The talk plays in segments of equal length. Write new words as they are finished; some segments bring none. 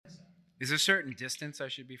Is there a certain distance I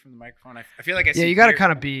should be from the microphone? I feel like I see. Yeah, you got to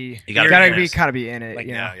kind of be. You got to kind of be in it. Like,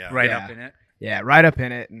 you know? Right up in it. Yeah, right up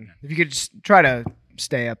in it. And if you could just try to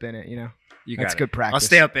stay up in it, that's good practice. I'll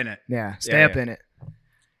stay up in it. Yeah, stay up in it.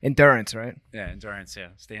 Endurance, right? Yeah, endurance. Yeah,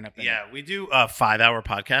 staying up in it. Yeah, we do a 5-hour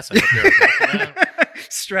podcast. I hope you're okay for that.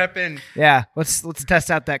 Strap in. Yeah, let's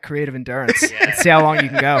test out that creative endurance. Let's see how long you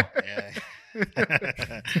can go.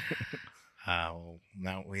 Yeah.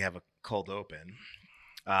 Now we have a cold open.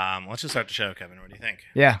 Let's just start the show, Kevin. What do you think?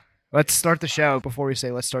 Yeah, let's start the show. Before we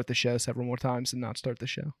say let's start the show several more times and not start the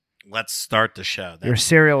show. Let's start the show. You're a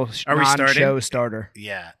serial Are we starting? non-show starter.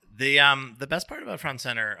 Yeah. The best part about Front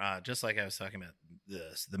Center, just like I was talking about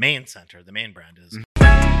the main center, the main brand is. 3,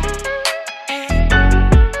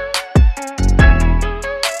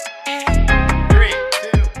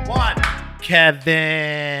 2, 1.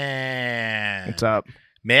 Kevin. What's up?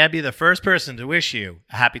 May I be the first person to wish you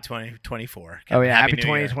a happy 2024. Oh, yeah. Happy New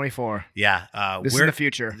Year. 2024. Yeah. This is in the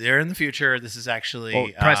future. They're in the future. This is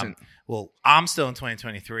actually present. I'm still in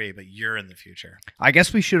 2023, but you're in the future. I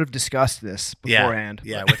guess we should have discussed this beforehand.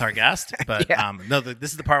 Yeah, with our guest. But Yeah. no,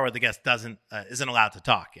 this is the part where the guest isn't allowed to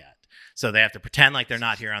talk yet. So they have to pretend like they're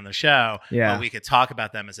not here on the show. Yeah. But we could talk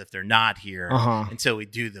about them as if they're not here until we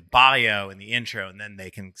do the bio and the intro, and then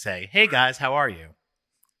they can say, "Hey guys, how are you?"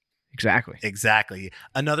 Exactly.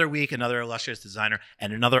 Another week, another illustrious designer,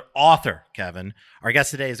 and another author, Kevin. Our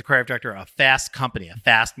guest today is the creative director of Fast Company, a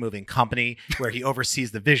fast-moving company where he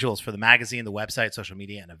oversees the visuals for the magazine, the website, social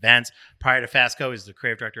media, and events. Prior to Fastco, he's the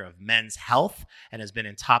creative director of Men's Health and has been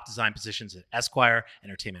in top design positions at Esquire,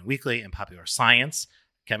 Entertainment Weekly, and Popular Science.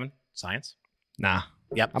 Kevin, science? Nah.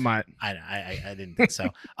 Yep. I might. I didn't think so.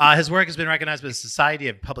 His work has been recognized by the Society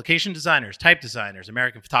of Publication Designers, Type Designers,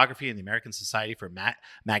 American Photography, and the American Society for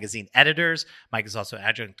Magazine Editors. Mike is also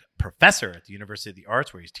adjunct professor at the University of the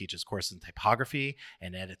Arts, where he teaches courses in typography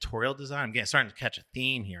and editorial design. I'm starting to catch a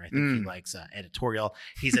theme here. I think he likes editorial.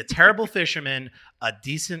 He's a terrible fisherman, a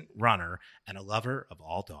decent runner, and a lover of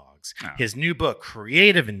all dogs. Oh. His new book,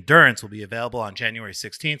 Creative Endurance, will be available on January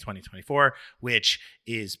 16th, 2024, which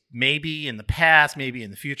is maybe in the past, maybe in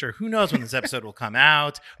the future. Who knows when this episode will come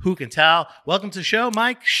out? Who can tell? Welcome to the show,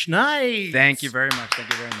 Mike Schnaidt. Thank you very much. Thank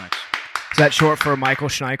you very much. Is that short for Michael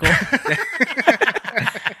Schneidt?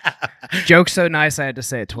 Joke's so nice, I had to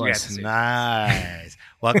say it twice. Yes, nice.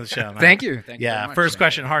 Welcome to the show, Mike. Thank you. Thank you very much. First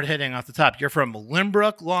question, hard hitting off the top. You're from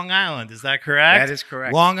Limbrook, Long Island. Is that correct? That is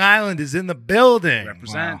correct. Long Island is in the building.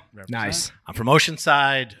 Represent. Wow. Represent. Nice. I'm from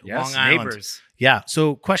Oceanside, Yes, Long Island. neighbors. Yeah.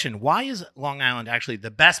 So, question: why is Long Island actually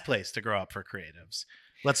the best place to grow up for creatives?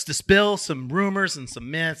 Let's dispel some rumors and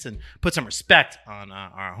some myths and put some respect on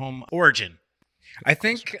our home origin. I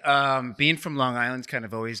think being from Long Island kind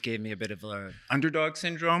of always gave me a bit of a underdog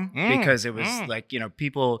syndrome because it was like,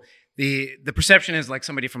 people, the perception is like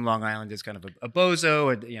somebody from Long Island is kind of a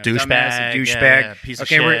bozo, a douchebag, piece of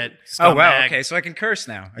shit. Oh, wow. Okay. So I can curse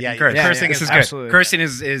now. I can curse. Cursing this is is good. absolutely. Cursing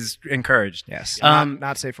is encouraged. Yes.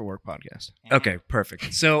 Not safe for work podcast. Okay,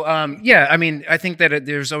 perfect. So, I mean, I think that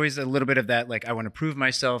there's always a little bit of that, like, I want to prove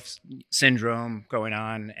myself syndrome going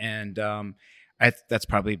on. And that's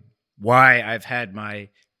probably why I've had my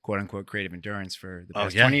quote-unquote creative endurance for the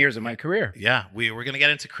past 20 years of my career. Yeah, we're going to get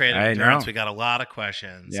into creative endurance. We got a lot of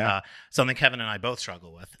questions. Yeah. Something Kevin and I both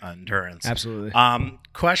struggle with, endurance. Absolutely.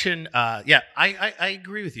 Question, I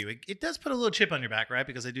agree with you. It does put a little chip on your back, right?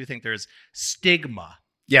 Because I do think there's stigma.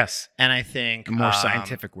 Yes. And I think a more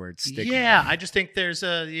scientific word, stigma. Yeah, I just think there's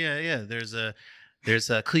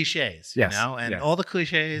cliches, and all the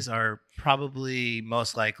cliches are probably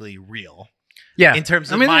most likely real. Yeah. In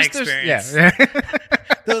terms of my experience.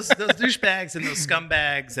 those douchebags and those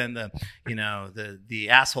scumbags and the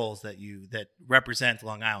assholes that represent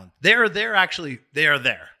Long Island, they are there.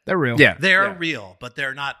 They're real. Yeah. They're real, but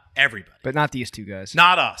they're not everybody. But not these two guys.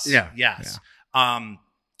 Not us. Yeah. Yes.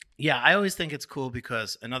 Yeah. I always think it's cool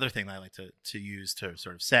because another thing that I like to use to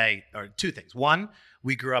sort of say are two things. One,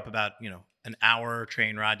 we grew up about, an hour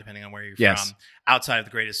train ride, depending on where you're from, outside of the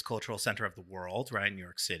greatest cultural center of the world, right? New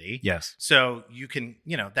York City. Yes. So you can,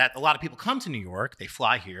 that a lot of people come to New York, they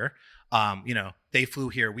fly here. They flew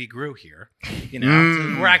here, we grew here. So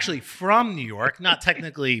we're actually from New York, not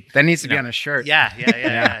technically. That needs to be on a shirt.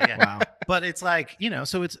 Yeah. Wow. But it's like,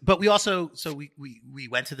 but we also, we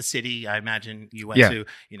went to the city. I imagine you went to,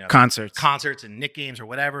 concerts and Knick games or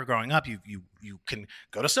whatever. Growing up, you can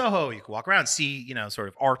go to Soho, you can walk around, see, sort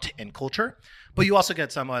of art and culture. But you also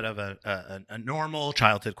get somewhat of a normal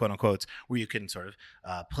childhood, quote unquote, where you can sort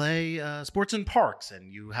of play sports in parks,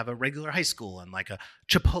 and you have a regular high school and like a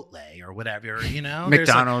Chipotle or whatever, you know,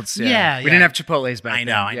 McDonald's. Like, yeah, we didn't have Chipotle's back I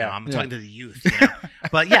know. then. I'm talking to the youth, you know.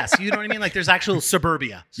 But yes, you know what I mean. Like there's actual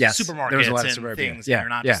suburbia, Yes, supermarkets, there was a lot of and suburbia. things. Yeah, And you're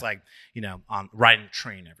not yeah. just like on riding a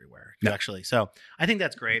train everywhere. You No. actually. So I think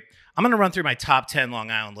that's great. I'm going to run through my top 10 Long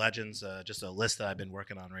Island legends, just a list that I've been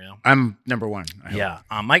working on, Rio. I'm number one. I hope.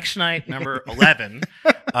 Yeah. Mike Schnaidt, number 11.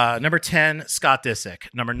 Number 10, Scott Disick.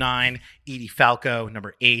 Number 9, Edie Falco.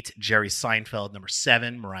 Number 8, Jerry Seinfeld. Number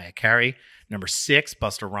 7, Mariah Carey. Number 6,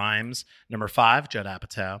 Busta Rhymes. Number 5, Judd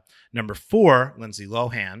Apatow. Number 4, Lindsay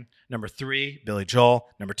Lohan. Number 3, Billy Joel.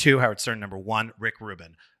 Number 2, Howard Stern. Number 1, Rick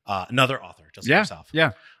Rubin. Another author, just like himself.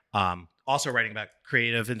 Yeah. Also writing about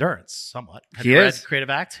creative endurance, somewhat. Have He you is. read Creative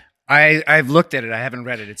Act? I've looked at it. I haven't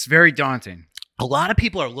read it. It's very daunting. A lot of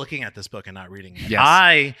people are looking at this book and not reading it. Yes.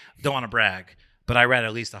 I don't want to brag, but I read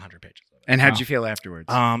at least 100 pages of it. And how'd you feel afterwards?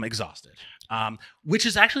 Exhausted. Which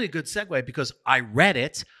is actually a good segue because I read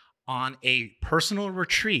it on a personal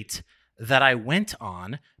retreat that I went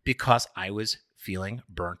on because I was feeling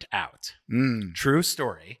burnt out. True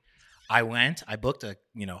story. I booked a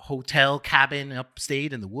hotel cabin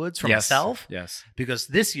upstate in the woods for myself. Yes. Because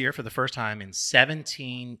this year, for the first time in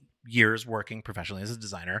 17 years working professionally as a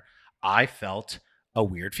designer, I felt a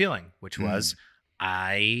weird feeling, which was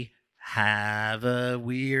I have a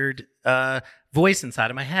weird voice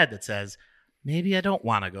inside of my head that says, maybe I don't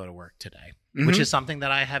want to go to work today, which is something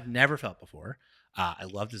that I have never felt before. I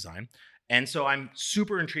love design. And so I'm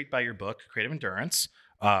super intrigued by your book, Creative Endurance.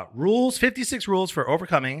 56 rules for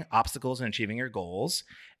overcoming obstacles and achieving your goals.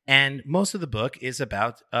 And most of the book is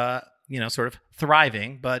about, sort of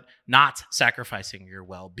thriving, but not sacrificing your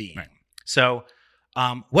well-being. Right. So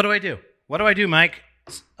what do I do? What do I do, Mike?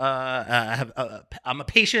 I'm a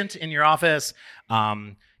patient in your office.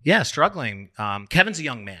 Struggling. Kevin's a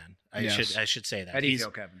young man. I should say that. How do you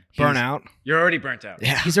feel, Kevin? Burnout. You're already burnt out.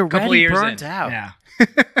 Yeah. He's already burnt out.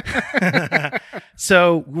 Yeah.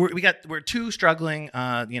 So we're two struggling,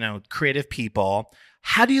 creative people.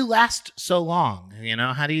 How do you last so long?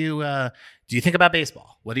 How do you think about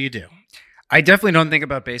baseball? What do you do? I definitely don't think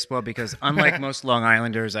about baseball because unlike most Long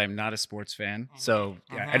Islanders, I'm not a sports fan. So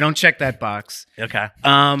I don't check that box. Okay.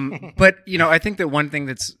 But I think that one thing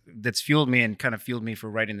that's fueled me and kind of fueled me for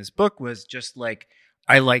writing this book was just like,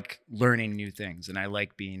 I like learning new things and I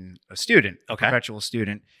like being a student, a perpetual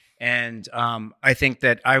student. And I think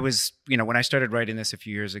that I was, when I started writing this a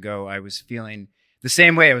few years ago, I was feeling the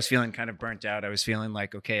same way. I was feeling kind of burnt out. I was feeling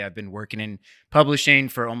like, okay, I've been working in publishing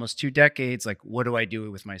for almost 2 decades. Like, what do I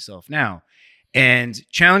do with myself now? And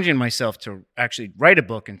challenging myself to actually write a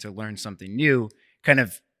book and to learn something new kind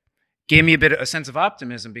of gave me a sense of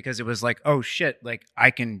optimism because it was like, oh shit, like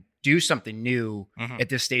I can do something new at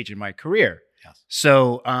this stage in my career. Yes.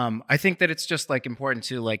 So I think that it's just like important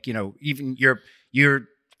to like, even your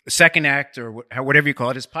second act or whatever you call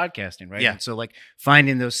it is podcasting, right? Yeah. And so like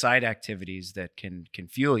finding those side activities that can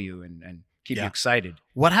fuel you and keep you excited.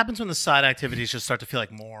 What happens when the side activities just start to feel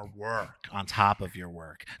like more work on top of your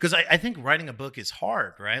work? Because I think writing a book is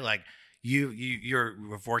hard, right? Like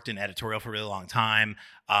you've worked in editorial for a really long time.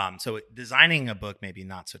 So designing a book maybe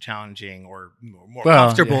not so challenging or more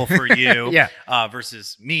comfortable for you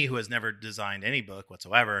versus me who has never designed any book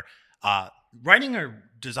whatsoever. Writing or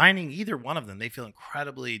designing either one of them, they feel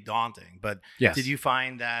incredibly daunting. But did you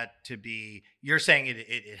find that to be, you're saying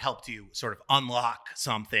it helped you sort of unlock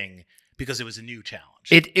something because it was a new challenge?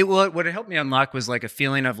 What it helped me unlock was like a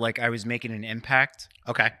feeling of like I was making an impact.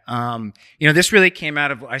 Okay. This really came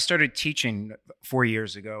out of, I started teaching 4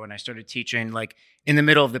 years ago and I started teaching like in the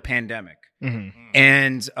middle of the pandemic.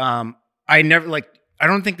 And I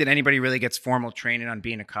don't think that anybody really gets formal training on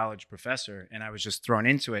being a college professor. And I was just thrown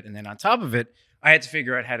into it. And then on top of it, I had to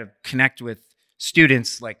figure out how to connect with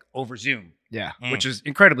students like over Zoom. Yeah. Which is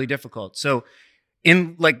incredibly difficult. So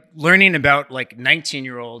in like learning about like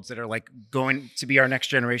 19-year-olds that are like going to be our next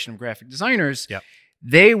generation of graphic designers,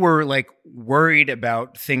 they were like worried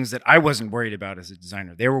about things that I wasn't worried about as a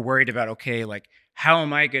designer. They were worried about, okay, like how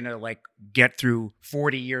am I going to like get through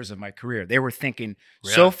 40 years of my career? They were thinking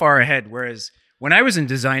so far ahead. Whereas when I was in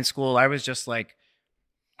design school, I was just like,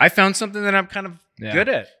 I found something that I'm kind of good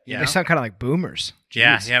at. They sound kind of like boomers.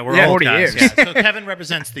 Yeah, Jeez. yeah, we're old 40 guys. years. Yeah. So Kevin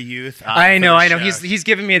represents the youth. I know. He's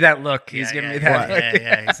giving me that look. He's giving me that look.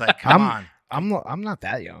 Yeah. He's like, come on. I'm not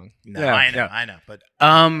that young. No, I know. But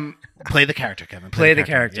play the character, Kevin. Play the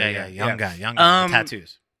character. Yeah. Young guy.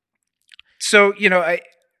 Tattoos. So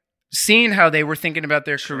seeing how they were thinking about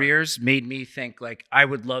their careers made me think like I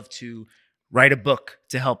would love to write a book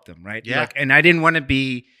to help them, right? Yeah. And I didn't want to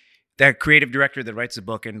be that creative director that writes a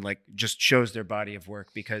book and like just shows their body of work,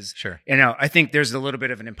 because Sure. I think there's a little bit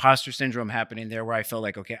of an imposter syndrome happening there where I feel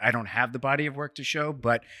like, okay, I don't have the body of work to show,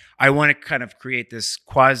 but I want to kind of create this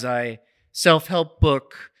quasi self-help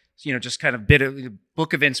book, just kind of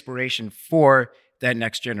book of inspiration for that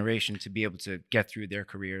next generation to be able to get through their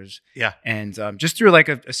careers. Yeah. And just through like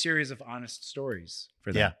a series of honest stories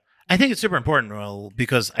for them. Yeah. I think it's super important, Will,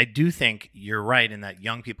 because I do think you're right in that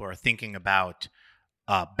young people are thinking about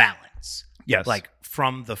balance. Yes. Like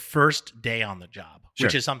from the first day on the job,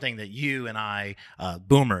 which Sure. is something that you and I,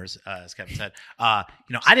 boomers, as Kevin said, I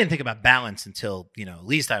didn't think about balance until, at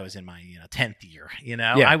least I was in my 10th year.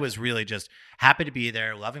 Yeah. I was really just happy to be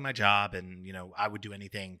there, loving my job. And, I would do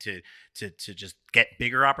anything to just get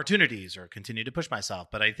bigger opportunities or continue to push myself.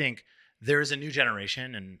 But I think there's a new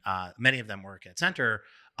generation, and many of them work at Center,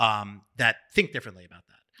 that think differently about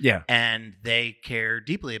that. Yeah. And they care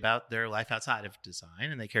deeply about their life outside of design,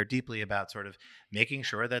 and they care deeply about sort of making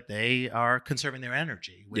sure that they are conserving their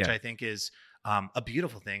energy, which Yeah. I think is a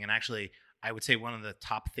beautiful thing. And actually, I would say one of the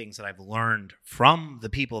top things that I've learned from the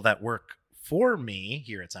people that work for me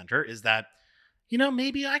here at Center is that,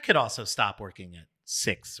 maybe I could also stop working at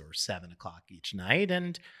 6 or 7 o'clock each night.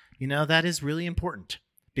 And, that is really important.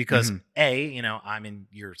 Because I'm in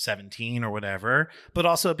year 17 or whatever, but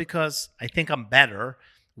also because I think I'm better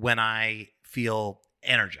when I feel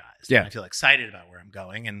energized. Yeah. And I feel excited about where I'm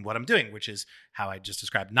going and what I'm doing, which is how I just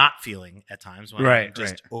described not feeling at times when I'm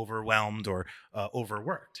just overwhelmed or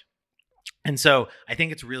overworked. And so I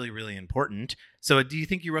think it's really, really important. So do you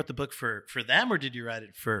think you wrote the book for them, or did you write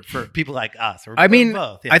it for people like us? Or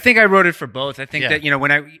both? Yeah. I think I wrote it for both. I think Yeah.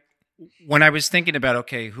 that, when I was thinking about,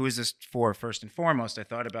 okay, who is this for first and foremost, I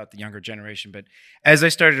thought about the younger generation. But as I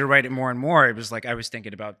started to write it more and more, it was like I was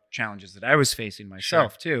thinking about challenges that I was facing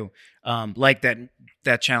myself too. Like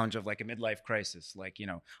that challenge of like a midlife crisis. Like,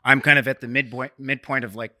 I'm kind of at the midpoint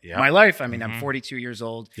of like my life. I mean, I'm 42 years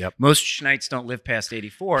old. Yep. Most Schneidts don't live past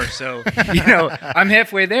 84. So, I'm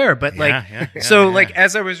halfway there. But like,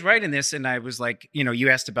 as I was writing this, and I was like, you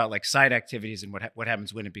asked about like side activities and what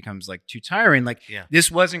happens when it becomes like too tiring. Like this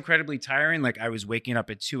was incredibly tiring. Like I was waking up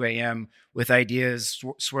at 2 a.m. with ideas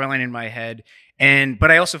swirling in my head. But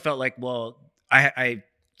I also felt like, I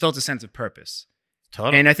felt a sense of purpose.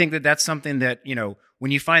 Totally. And I think that that's something that,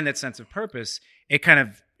 when you find that sense of purpose, it kind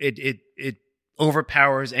of, it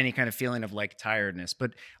overpowers any kind of feeling of like tiredness.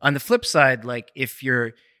 But on the flip side, like if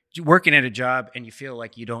you're working at a job and you feel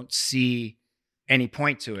like you don't see any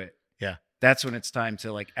point to it, that's when it's time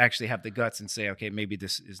to like actually have the guts and say, okay, maybe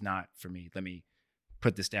this is not for me. Let me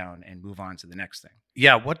put this down and move on to the next thing.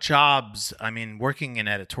 Yeah. What jobs, I mean, working in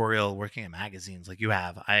editorial, working in magazines like you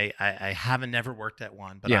have, I haven't never worked at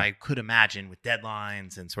one, but I could imagine with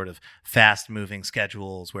deadlines and sort of fast moving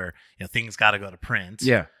schedules where, things got to go to print.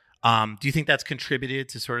 Yeah. Do you think that's contributed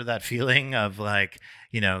to sort of that feeling of like,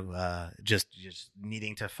 just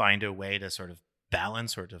needing to find a way to sort of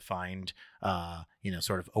balance or to find,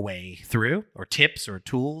 sort of a way through, or tips or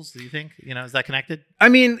tools? Do you think, is that connected? I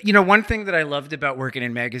mean, one thing that I loved about working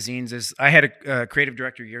in magazines is I had a creative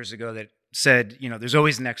director years ago that said, there's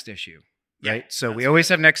always next issue, right? So we always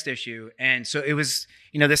have next issue. And so it was,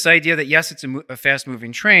 this idea that yes, it's a fast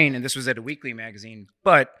moving train, and this was at a weekly magazine,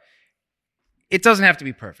 but it doesn't have to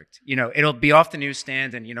be perfect. It'll be off the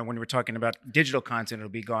newsstand, and when we're talking about digital content, it'll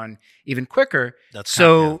be gone even quicker.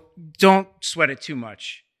 Don't sweat it too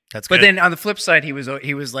much. That's but good. then on the flip side, he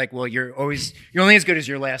was like, well, you're only as good as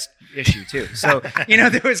your last issue too. So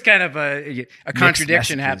there was kind of a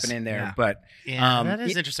contradiction happening there. Yeah. But that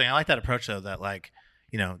is interesting. I like that approach though. That like,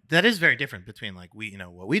 that is very different between like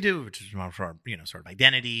what we do, which is more for our, sort of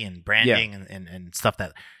identity and branding and stuff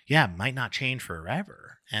that, might not change forever.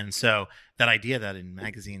 And so that idea that in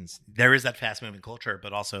magazines, there is that fast moving culture,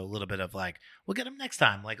 but also a little bit of like, we'll get them next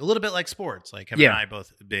time, like a little bit like sports, like Kevin and I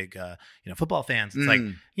both big, football fans. It's like,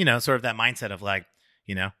 sort of that mindset of like,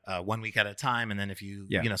 1 week at a time. And then if you,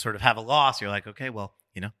 sort of have a loss, you're like, okay, well,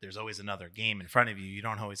 there's always another game in front of you. You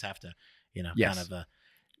don't always have to, kind of,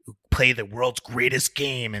 play the world's greatest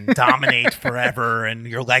game and dominate forever, and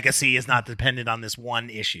your legacy is not dependent on this one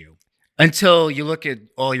issue. Until you look at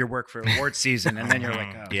all your work for award season, and then you're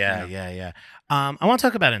like, oh. Yeah. I want to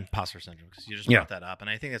talk about imposter syndrome because you just brought that up, and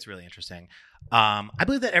I think that's really interesting. I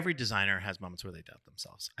believe that every designer has moments where they doubt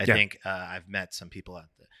themselves. I think I've met some people at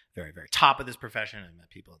the very, very top of this profession, and met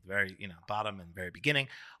people at the very, bottom and very beginning.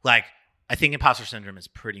 Like, I think imposter syndrome is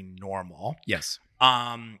pretty normal. Yes.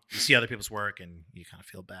 You see other people's work and you kind of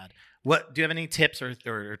feel bad. What do you have any tips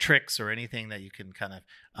or tricks or anything that you can kind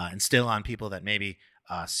of instill on people that maybe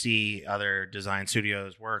see other design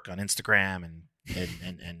studios work on Instagram and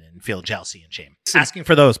and feel jealousy and shame. Asking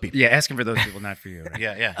for those people. Yeah, asking for those people, not for you. Right?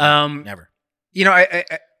 Yeah. Never. You know,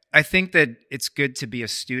 I think that it's good to be a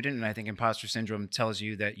student, and I think imposter syndrome tells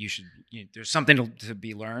you that there's something to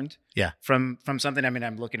be learned. Yeah. From something. I mean,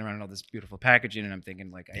 I'm looking around all this beautiful packaging, and I'm thinking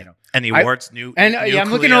like, and the awards, new I'm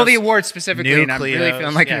looking at all the awards specifically, new and I'm really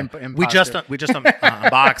feeling like an imposter. We just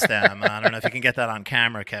unboxed them. I don't know if you can get that on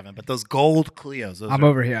camera, Kevin, but those gold Clios. I'm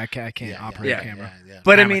over here. I can't operate a camera. Yeah.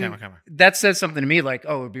 But camera. That says something to me like,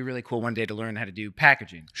 oh, it'd be really cool one day to learn how to do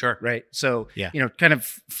packaging. Sure. Right. So, kind of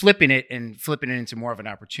flipping it into more of an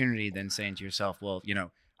opportunity than saying to yourself, well,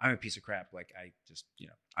 I'm a piece of crap. Like I just,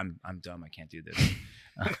 I'm dumb. I can't do this.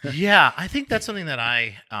 Yeah, I think that's something that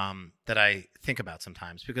I think about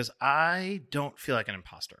sometimes because I don't feel like an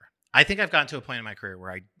imposter. I think I've gotten to a point in my career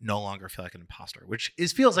where I no longer feel like an imposter, which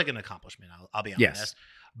feels like an accomplishment. I'll be honest. Yes.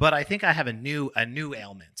 But I think I have a new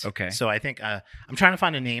ailment. Okay. So I think I'm trying to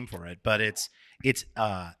find a name for it, but it's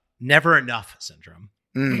never enough syndrome,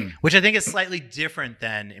 which I think is slightly different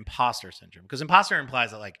than imposter syndrome because imposter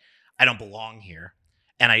implies that like I don't belong here,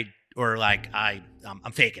 and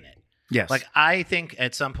I'm faking it. Yes. Like I think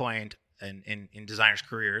at some point in designers'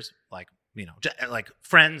 careers, like like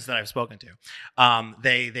friends that I've spoken to,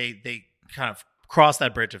 they kind of cross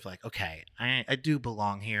that bridge of like, okay, I do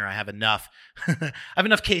belong here. I have enough I have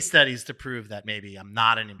enough case studies to prove that maybe I'm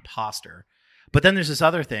not an imposter. But then there's this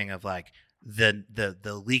other thing of like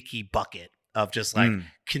the leaky bucket of just like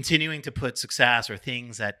continuing to put success or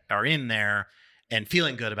things that are in there and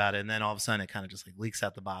feeling good about it, and then all of a sudden it kind of just like leaks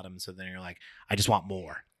out the bottom. So then you're like, I just want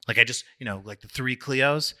more. Like I just, like the 3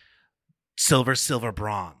 Clios, silver,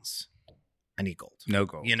 bronze. I need gold. No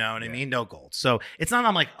gold. You know what I mean? No gold. So it's not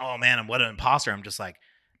I'm like, oh man, what an imposter. I'm just like,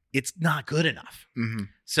 it's not good enough. Mm-hmm.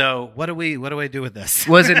 So what do I do with this?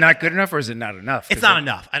 Was it not good enough or is it not enough? It's not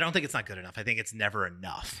enough. I don't think it's not good enough. I think it's never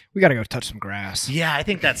enough. We got to go touch some grass. Yeah, I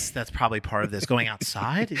think that's probably part of this. Going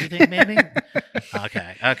outside, do you think maybe?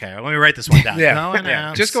 Okay. Let me write this one down.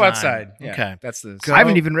 Yeah. Just go outside. Yeah. Okay. That's the. I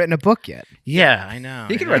haven't even written a book yet. Yeah, I know.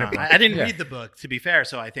 You can write a book. I didn't read the book, to be fair,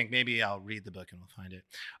 so I think maybe I'll read the book and we'll find it.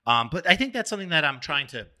 But I think that's something that I'm trying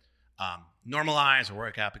to normalize or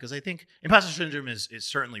work out because I think imposter syndrome is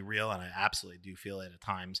certainly real and I absolutely do feel it at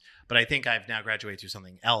times. But I think I've now graduated to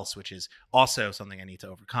something else, which is also something I need to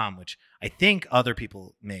overcome, which I think other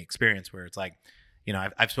people may experience where it's like,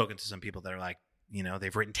 I've spoken to some people that are like,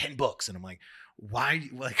 they've written 10 books and I'm like, why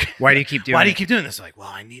do you keep doing this? Like, well,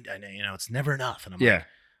 I it's never enough. And I'm like,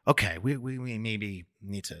 okay, we maybe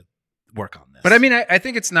need to work on this. But I mean, I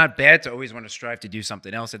think it's not bad to always want to strive to do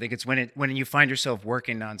something else. I think it's when you find yourself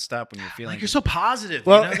working nonstop, when you're feeling like you're so positive.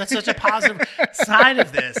 Well, that's such a positive side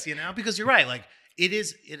of this, because you're right. Like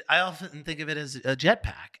I often think of it as a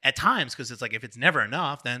jetpack at times because it's like if it's never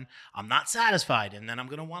enough, then I'm not satisfied, and then I'm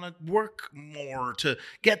gonna want to work more to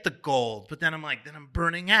get the gold. But then I'm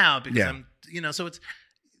burning out because I'm so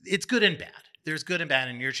it's good and bad. There's good and bad,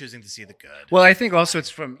 and you're choosing to see the good. Well, I think also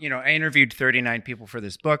it's from, I interviewed 39 people for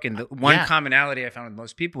this book, and the one commonality I found with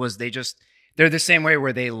most people is they're the same way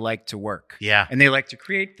where they like to work. Yeah. And they like to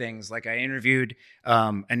create things. Like I interviewed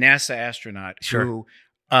a NASA astronaut who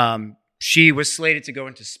she was slated to go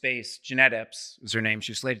into space. Jeanette Epps was her name.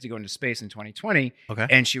 She was slated to go into space in 2020,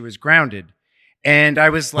 and she was grounded. And I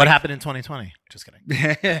was like, what happened in 2020? Just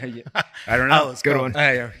kidding. I don't know. It's good one.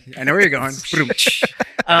 I know where you're going.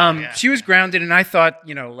 She was grounded, and I thought,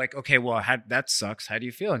 okay, well, that sucks. How do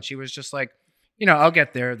you feel? And she was just like, I'll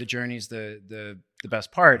get there. The journey's the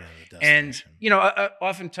best part. Yeah, and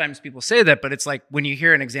oftentimes people say that, but it's like when you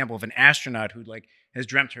hear an example of an astronaut who has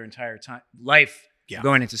dreamt her entire life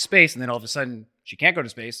going into space, and then all of a sudden she can't go to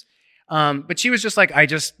space. But she was just like, I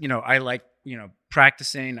like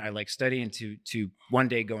practicing. I like studying to one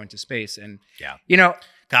day go into space, and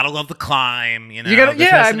gotta love the climb. The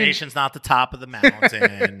destination's not the top of the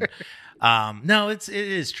mountain. No, it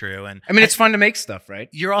is true, and it's fun to make stuff, right?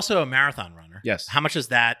 You're also a marathon runner. Yes. How much does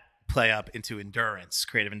that play up into endurance?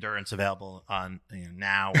 Creative endurance available on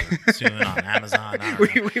now or soon on Amazon.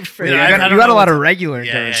 You got a lot of regular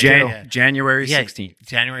endurance. January 16th.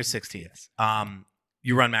 January 16th.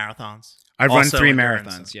 You run marathons? I've run 3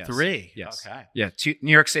 marathons, yes. 3? Yes. Okay. Yeah,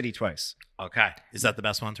 New York City twice. Okay. Is that the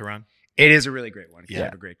best one to run? It is a really great one. You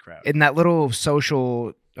have a great crowd. In that little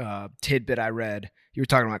social tidbit I read, you were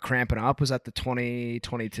talking about cramping up. Was that the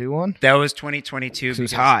 2022 one? That was 2022. It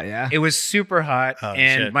was hot, yeah? It was super hot,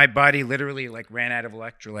 and my body literally ran out of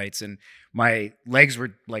electrolytes, and my legs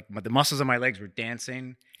were the muscles of my legs were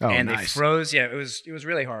dancing. And they froze. Yeah, it was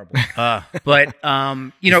really horrible. But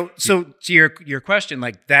so to your question,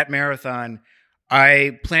 that marathon,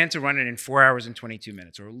 I plan to run it in 4 hours and 22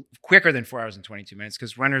 minutes, or quicker than 4 hours and 22 minutes,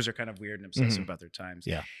 because runners are kind of weird and obsessive about their times.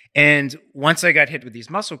 Yeah. And once I got hit with these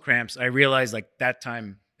muscle cramps, I realized like that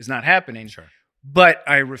time is not happening. Sure. But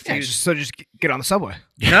I Yeah, refused. just get on the subway.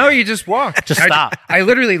 No, you just walk. Just stop. I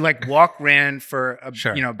literally like ran for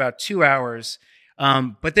Sure. about 2 hours.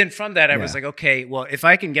 But then from that, I was like, okay, well, if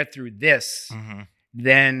I can get through this, Mm-hmm.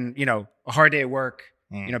 then a hard day at work,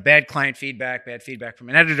 bad client feedback, bad feedback from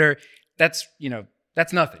an editor, that's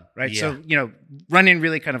nothing, right? Yeah. So running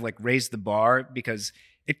really kind of like raised the bar, because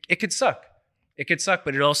it could suck. It could suck,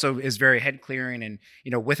 but it also is very head clearing.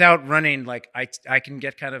 And without running, like I can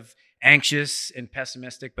get kind of anxious and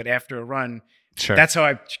pessimistic, but after a run, Sure. that's how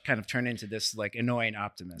I kind of turn into this like annoying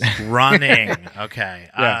optimist. Running. Okay.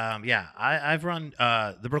 Yeah. I've run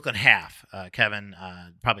the Brooklyn Half. Kevin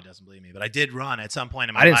probably doesn't believe me, but I did run at some point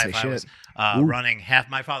in my I didn't life. say I shit. was running half.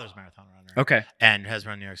 My father's a marathon runner. Okay. And has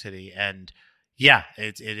run New York City. And yeah,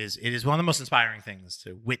 it is one of the most inspiring things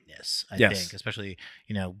to witness, I Yes. think, especially,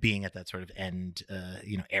 being at that sort of end,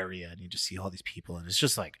 area, and you just see all these people, and it's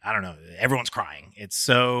just like, I don't know, everyone's crying. It's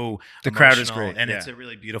so The crowd is emotional, great, and yeah. it's a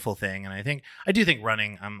really beautiful thing. And I do think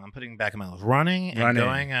running, I'm putting back in my life, running and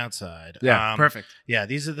going outside. Yeah, perfect. Yeah,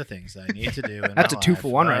 these are the things that I need to do. In That's my a 2 life.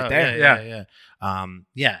 for 1 right there.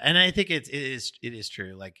 Yeah. And I think it is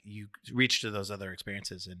true. Like, you reach to those other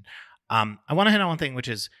experiences, and I want to hit on one thing, which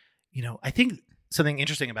is, I think something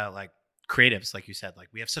interesting about like creatives, like you said, like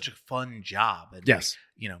we have such a fun job. And Yes.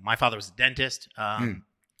 like, my father was a dentist, and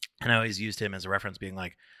I always used him as a reference, being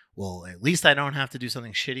like, well, at least I don't have to do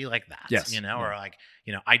something shitty like that. Yes. Or like,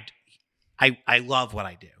 I love what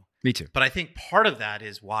I do. Me too. But I think part of that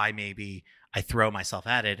is why maybe I throw myself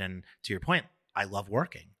at it. And to your point, I love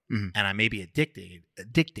working, and I may be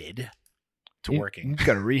addicted to working. You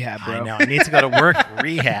got to rehab, bro. I know. I need to go to work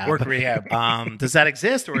rehab. Work rehab. Does that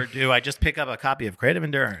exist, or do I just pick up a copy of Creative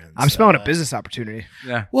Endurance? I'm smelling a business opportunity.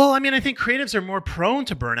 Yeah. Well, I mean, I think creatives are more prone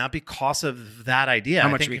to burnout because of that idea. How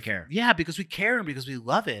I much think we care. Yeah, because we care and because we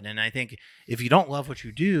love it. And I think if you don't love what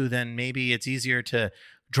you do, then maybe it's easier to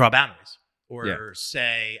draw boundaries. Or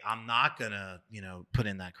say, I'm not going to, put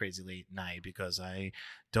in that crazy late night because I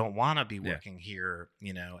don't want to be working here,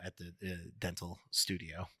 at the dental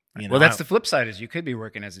studio. Well, that's the flip side, is you could be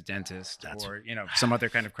working as a dentist or, some other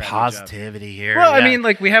kind of crappy positivity job. here. Well, I mean,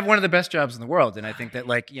 like, we have one of the best jobs in the world. And I think that,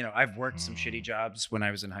 like, I've worked some shitty jobs when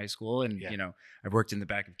I was in high school, and, I've worked in the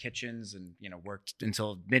back of kitchens and, worked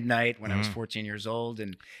until midnight when I was 14 years old.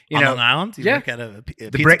 And, on Long Island? You work at a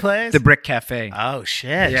pizza place? The Brick Cafe. Oh,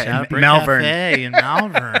 shit. Yeah, in Malvern. Malvern. In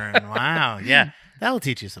Malvern. Wow. Yeah. That'll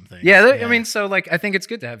teach you something. Yeah, I mean, so like, I think it's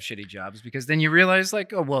good to have shitty jobs, because then you realize,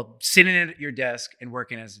 like, oh, well, sitting at your desk and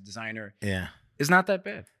working as a designer is not that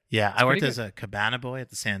bad. Yeah, I worked as a cabana boy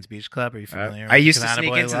at the Sands Beach Club. Are you familiar? I used to Cabana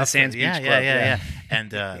sneak Boy into the Sands Beach Club. Yeah.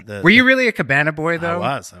 And were you really a cabana boy though?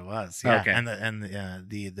 I was. Yeah. Okay. And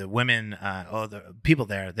the women, the people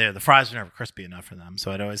there, the fries were never crispy enough for them,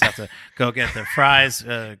 so I'd always have to go get the fries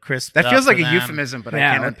crisp. That feels like a them. euphemism, but I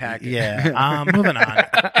can't unpack it. Yeah. Moving on.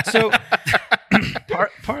 So.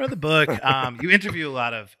 Part of the book, you interview a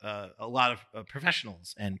lot of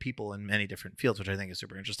professionals and people in many different fields, which I think is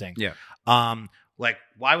super interesting. Yeah. Like,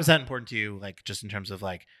 why was that important to you? Like, just in terms of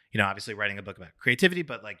like, obviously writing a book about creativity,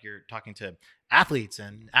 but like you're talking to athletes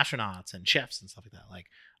and astronauts and chefs and stuff like that. Like,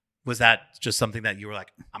 was that just something that you were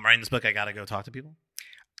like, I'm writing this book, I got to go talk to people?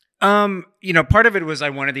 Part of it was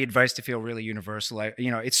I wanted the advice to feel really universal.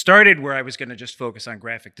 It started where I was going to just focus on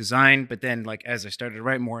graphic design, but then like as I started to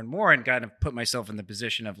write more and more and kind of put myself in the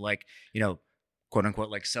position of like, quote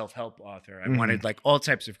unquote, like self-help author, I wanted like all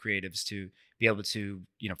types of creatives to be able to,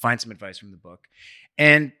 find some advice from the book.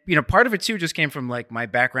 And, part of it too just came from like my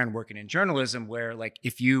background working in journalism, where like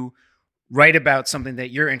if you write about something that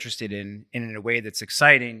you're interested in a way that's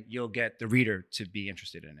exciting, you'll get the reader to be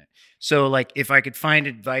interested in it. So like if I could find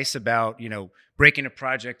advice about, breaking a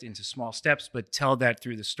project into small steps, but tell that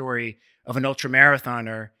through the story of an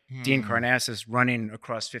ultramarathoner, Dean Karnassus, running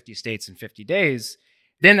across 50 states in 50 days,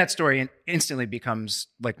 then that story instantly becomes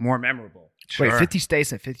like more memorable. Sure. Wait, 50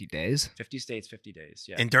 states in 50 days? 50 states, 50 days,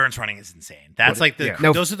 yeah. Endurance running is insane. That's like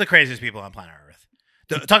those are the craziest people on planet Earth.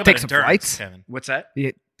 Talk about Take some endurance, flights? Kevin. What's that?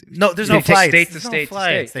 Yeah. No, there's They no take flights. state to There's state no to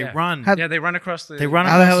flights. state, They yeah. run. Yeah, they run across the... They run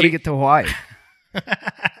How the hell did he get to Hawaii?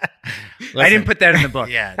 I didn't put that in the book.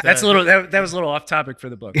 Yeah, that's a little. That was a little off topic for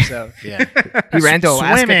the book. So Yeah. He ran to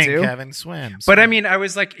Alaska Swimming, too. Kevin, swim. But I mean, I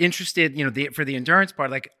was like interested, for the endurance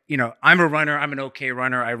part. Like, I'm a runner. I'm an okay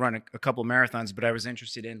runner. I run a couple marathons, but I was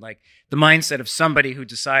interested in like the mindset of somebody who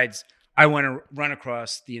decides I want to run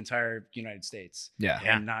across the entire United States, Yeah.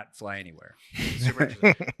 and not fly anywhere.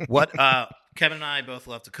 What Kevin and I both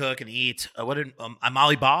love to cook and eat.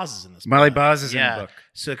 Molly Boz is in this. Molly book. Boz is in the book.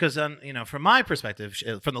 So, because from my perspective,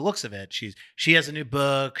 from the looks of it, she has a new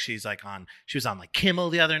book. She was on like Kimmel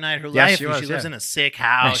the other night. Her life. She lives in a sick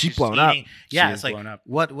house. She's blown up. Yeah, it's like blown up.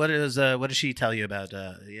 What does she tell you about?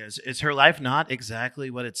 Is her life not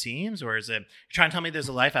exactly what it seems, or is it? You're trying to tell me there's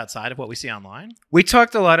a life outside of what we see online? We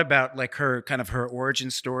talked a lot about like her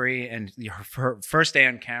origin story and her first day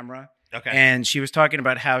on camera. Okay. And she was talking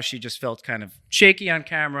about how she just felt kind of shaky on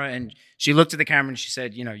camera. And she looked at the camera and she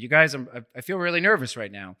said, you guys, I feel really nervous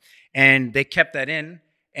right now. And they kept that in.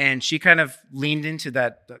 And she kind of leaned into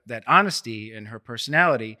that honesty in her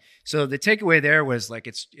personality. So the takeaway there was like,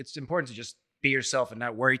 it's important to just be yourself and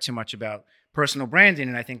not worry too much about personal branding.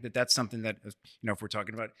 And I think that that's something that, if we're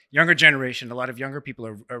talking about younger generation, a lot of younger people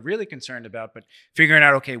are really concerned about, but figuring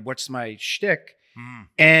out, okay, what's my shtick?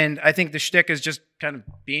 And I think the shtick is just kind of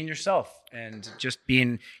being yourself and just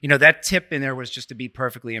being, that tip in there was just to be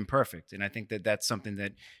perfectly imperfect. And I think that that's something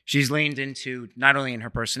that she's leaned into, not only in her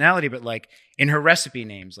personality, but like in her recipe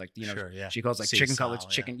names, like, she calls like chicken cutlets,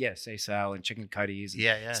 say sal and chicken cutties,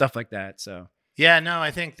 and stuff like that. So. Yeah, no,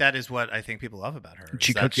 I think that is what I think people love about her.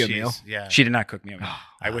 She cooked you a meal? Yeah. She did not cook me a meal.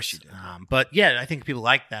 I wish she did. But yeah, I think people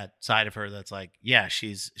like that side of her that's like, yeah,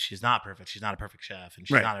 she's not perfect. She's not a perfect chef. And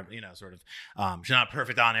she's not a, she's not a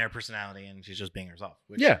perfect on-air personality, and she's just being herself.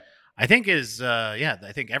 Which I think is,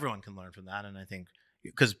 I think everyone can learn from that. And I think,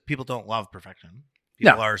 because people don't love perfection.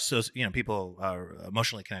 People are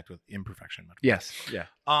emotionally connect with imperfection. Yes. Yeah.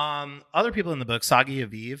 Other people in the book, Sagi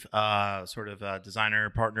Aviv, designer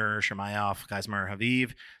partner, Shemayoff, Geismar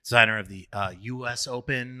Haviv, designer of the US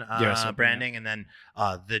Open branding, and then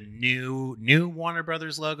the new Warner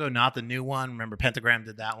Brothers logo, not the new one. Remember, Pentagram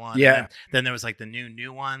did that one. Yeah. Then there was like the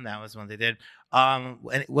new one. That was one they did.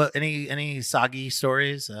 Any Sagi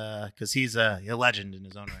stories? Because he's a legend in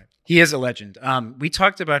his own right. He is a legend. We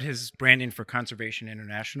talked about his branding for Conservation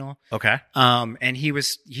International. Okay. And he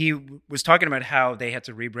was talking about how they had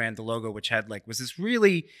to rebrand the logo, which was this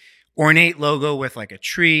really ornate logo with like a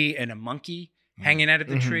tree and a monkey hanging out of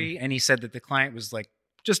the tree. And he said that the client was like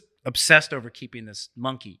just obsessed over keeping this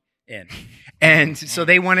monkey in. And so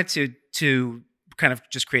they wanted to kind of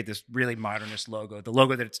just create this really modernist logo, the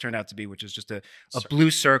logo that it's turned out to be, which is just a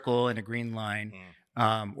blue circle and a green line.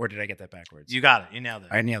 Or did I get that backwards? You got it. You nailed it.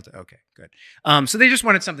 I nailed it. Okay, good. So they just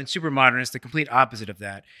wanted something super modernist, the complete opposite of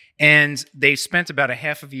that. And they spent about a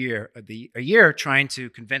year trying to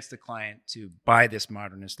convince the client to buy this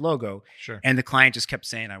modernist logo. Sure. And the client just kept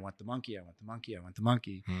saying, I want the monkey, I want the monkey, I want the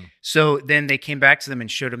monkey. So then they came back to them and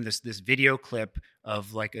showed them this video clip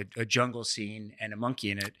of like a jungle scene and a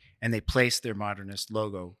monkey in it. And they placed their modernist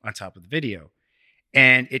logo on top of the video.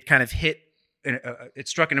 And it kind of it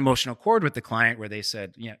struck an emotional chord with the client where they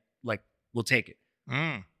said, we'll take it.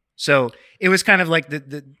 So it was kind of like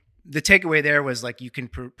the takeaway there was like, you can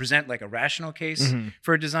present like a rational case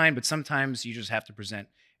for a design, but sometimes you just have to present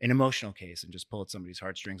an emotional case and just pull at somebody's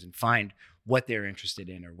heartstrings and find what they're interested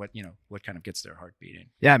in or what kind of gets their heart beating.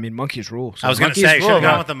 Yeah, I mean, monkeys rule. So I was going to say, should have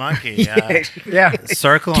gone with the monkey.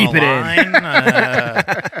 Circle Keep and a it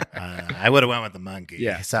line. I would have went with the monkey.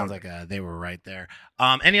 Yeah. Sounds like they were right there.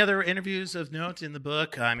 Any other interviews of note in the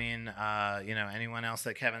book? I mean, anyone else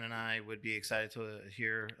that Kevin and I would be excited to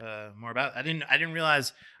hear more about? I didn't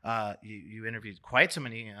realize you interviewed quite so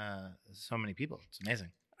many people. It's amazing.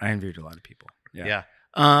 I interviewed a lot of people. Yeah.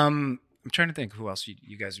 I'm trying to think who else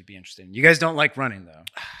you guys would be interested in. You guys don't like running though.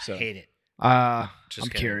 So. I hate it. I'm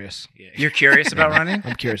curious. Yeah. You're curious about running?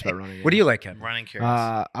 I'm curious about running. What do you like, Kevin? Running curious.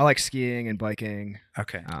 I like skiing and biking.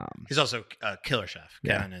 Okay. He's also a killer chef.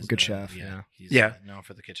 Kevin is good chef. He's known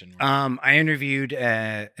for the kitchen. I interviewed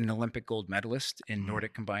an Olympic gold medalist in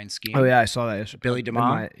Nordic combined skiing. Oh yeah, I saw that yesterday. Billy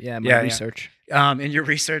DeMont. My research. In your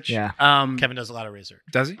research? Yeah. Kevin does a lot of research.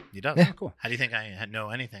 Does he? He does. Yeah. Oh, cool. How do you think I know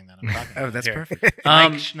anything that I'm talking about? Oh, that's here? perfect.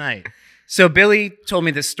 Mike Schnaidt. So Billy told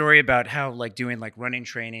me this story about how doing running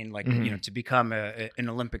training, to become an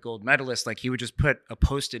Olympic gold medalist, he would just put a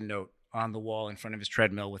Post-it note on the wall in front of his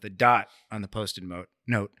treadmill with a dot on the Post-it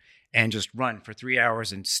note and just run for 3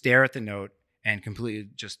 hours and stare at the note and completely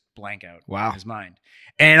just blank out in his mind.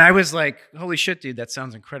 And I was like, holy shit, dude, that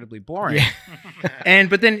sounds incredibly boring. Yeah.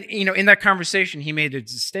 But then, in that conversation, he made a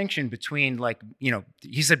distinction between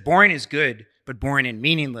he said boring is good, but boring and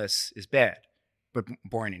meaningless is bad. But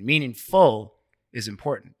boring and meaningful is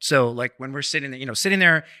important. So when we're sitting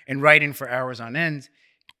there and writing for hours on end,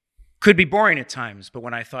 could be boring at times. But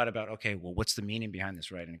when I thought about, okay, well, what's the meaning behind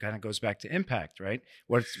this writing? It kind of goes back to impact, right?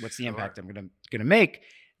 What's the impact I'm gonna make?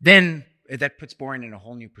 Then that puts boring in a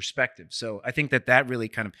whole new perspective. So I think that really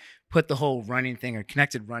kind of put the whole running thing or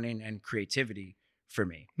connected running and creativity for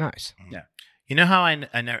me. Nice. Yeah. You know how I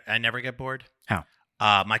never get bored? How?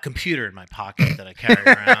 My computer in my pocket that I carry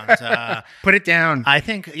around. Put it down. I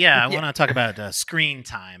think, I want to talk about screen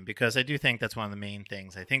time, because I do think that's one of the main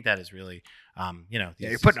things. I think that is really,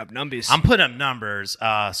 You're putting up numbers. I'm putting up numbers.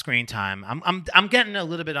 Screen time. I'm getting a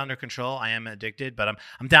little bit under control. I am addicted, but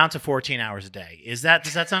I'm down to 14 hours a day. Does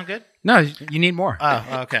that sound good? No, you need more.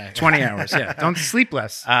 Oh, okay. 20 hours. Yeah. Don't sleep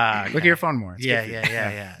less. Okay. Look at your phone more. It's good for you.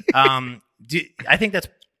 Yeah. I think that's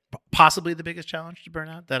possibly the biggest challenge to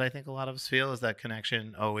burnout that I think a lot of us feel, is that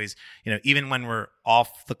connection always, even when we're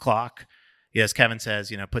off the clock. Yes, Kevin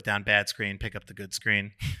says, put down bad screen, pick up the good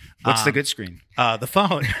screen. What's the good screen? The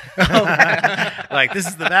phone. Like, this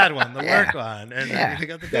is the bad one, the work one, and you pick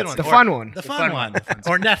up the good one. The fun one. The fun one.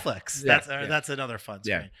 Or Netflix. Yeah. That's another fun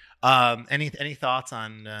screen. Yeah. Any thoughts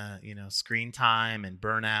on screen time and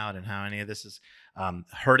burnout, and how any of this is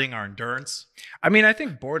hurting our endurance? I mean, I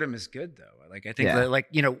think boredom is good, though. Like, I think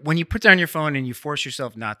that, when you put down your phone and you force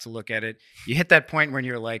yourself not to look at it, you hit that point when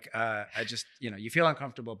you're like, you feel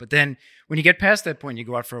uncomfortable. But then when you get past that point, you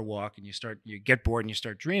go out for a walk and you get bored and you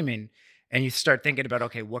start dreaming and you start thinking about,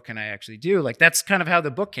 okay, what can I actually do? Like, that's kind of how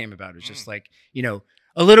the book came about. It's just like,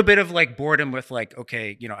 a little bit of like boredom with like,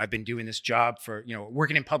 okay, I've been doing this job for,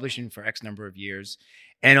 working in publishing for X number of years.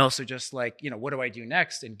 And also just like, what do I do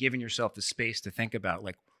next? And giving yourself the space to think about,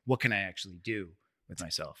 like, what can I actually do with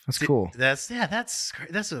myself? That's cool. That's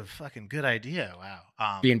a fucking good idea.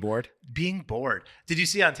 Wow. Being bored. Did you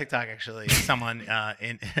see on TikTok, actually, someone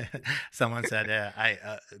someone said,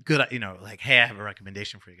 like, hey, I have a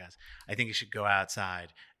recommendation for you guys. I think you should go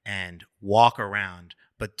outside and walk around,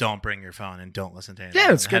 but don't bring your phone and don't listen to anything.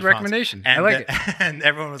 Yeah, it's a good recommendation. And I like it. And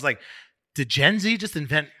everyone was like, did Gen Z just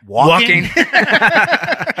invent walking?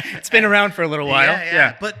 It's been around for a little while.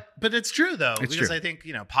 Yeah. But it's true, though, It's because true. I think,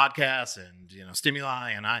 podcasts and,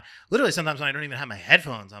 stimuli, and I literally sometimes when I don't even have my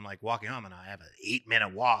headphones, I'm like walking home and I have an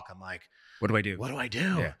 8-minute walk. I'm like, What do I do?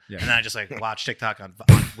 Yeah. Yeah. And then I just like watch TikTok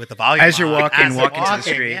with the volume As you're on, walking, as I'm walk into the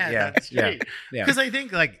walking. street. Yeah. Yeah. Because I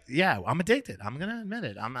think, like, I'm addicted. I'm gonna admit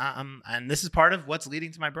it. And this is part of what's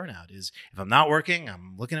leading to my burnout. Is if I'm not working,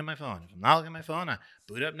 I'm looking at my phone. If I'm not looking at my phone, I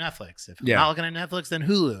boot up Netflix. If I'm not looking at Netflix, then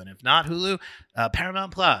Hulu. And if not Hulu,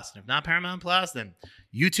 Paramount Plus. And if not Paramount Plus, then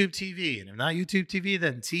YouTube TV. And if not YouTube TV,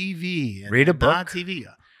 then TV. And read a if not book. TV.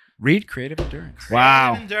 Read Creative Endurance.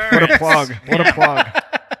 Wow. Endurance. What a plug. What a plug.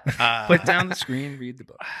 Put down the screen, read the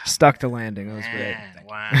book. Stuck to landing. That was great.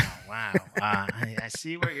 Wow. I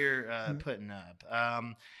see what you're putting up. I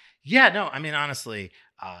mean, honestly,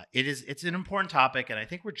 it's an important topic, and I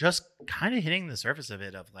think we're just kind of hitting the surface of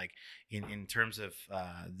it, of like in terms of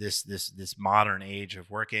this modern age of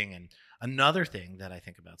working. And another thing that I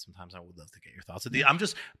think about sometimes, I would love to get your thoughts.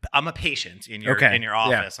 I'm a patient in your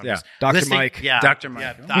office. Yeah. I'm Dr. listening- Mike. Yeah, Dr. Mike.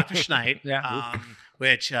 Yeah, Dr. Schnaidt. Yeah.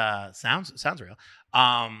 Which sounds real.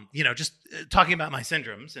 Just talking about my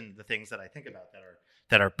syndromes and the things that I think about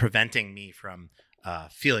that are preventing me from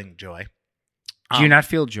feeling joy. Do you not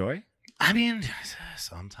feel joy? I mean,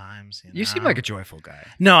 sometimes. You seem like a joyful guy.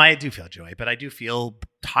 No, I do feel joy, but I do feel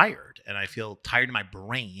tired, and I feel tired in my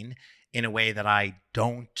brain in a way that I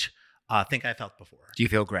don't think I felt before. Do you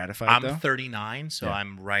feel gratified, I'm though? 39, so Yeah.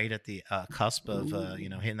 I'm right at the cusp of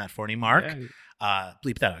hitting that 40 mark. Yeah.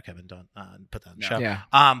 Bleep that out, Kevin. Don't put that in the show. Yeah.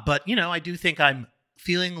 But I do think I'm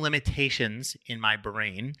feeling limitations in my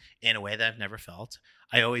brain in a way that I've never felt.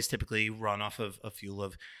 I always typically run off of a fuel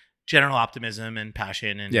of general optimism and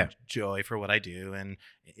passion and joy for what I do. And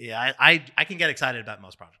I can get excited about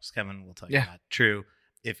most projects. Kevin will tell you that. True.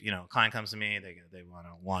 If a client comes to me, they want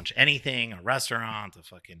to launch anything, a restaurant, a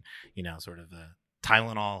fucking sort of a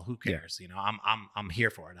Tylenol, who cares? I'm here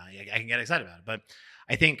for it. I can get excited about it. But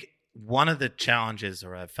I think one of the challenges,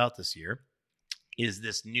 or I've felt this year, is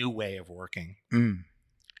this new way of working.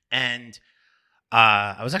 And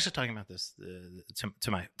I was actually talking about this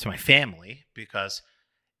to my family, because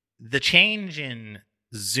the change in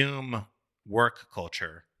Zoom work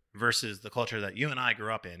culture versus the culture that you and I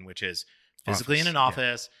grew up in, which is physically in an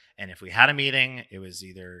office. And if we had a meeting, it was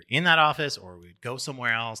either in that office or we'd go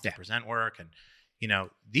somewhere else to present work. And,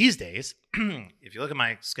 these days, if you look at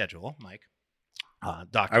my schedule, Mike,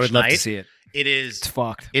 Dr. I would love to Schnaidt, see it. It's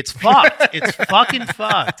fucked. It's fucked. It's fucking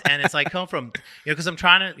fucked. And it's like come from, because I'm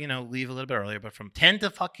trying to, leave a little bit earlier, but from 10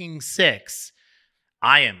 to fucking 6,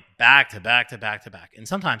 I am back to back to back to back. And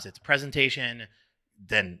sometimes it's presentation,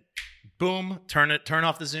 then boom, turn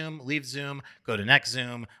off the Zoom, leave Zoom, go to next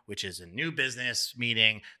Zoom, which is a new business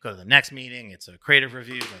meeting, go to the next meeting, it's a creative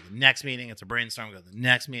review, go to the next meeting, it's a brainstorm, go to the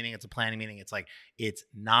next meeting, it's a planning meeting. It's like, it's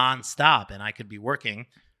nonstop. And I could be working,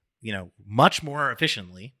 much more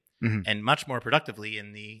efficiently and much more productively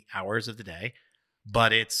in the hours of the day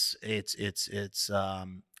but it's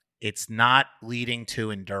not leading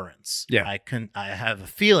to endurance. Yeah. I have a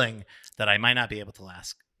feeling that I might not be able to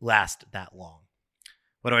last that long.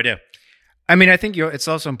 What do I do? I mean, I think it's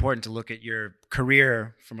also important to look at your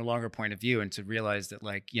career from a longer point of view and to realize that,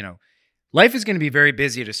 like, life is going to be very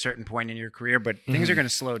busy at a certain point in your career, but things are going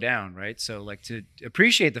to slow down, right? So, like, to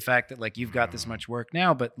appreciate the fact that, like, you've got this much work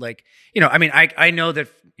now, but, like, I mean, I know that,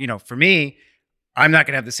 for me, I'm not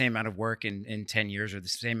going to have the same amount of work in 10 years or the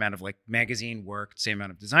same amount of, like, magazine work, same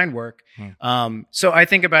amount of design work. So I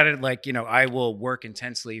think about it like, I will work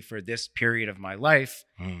intensely for this period of my life.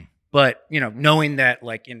 But, knowing that,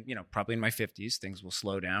 like, probably in my 50s, things will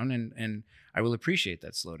slow down and I will appreciate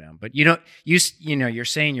that slowdown. But you're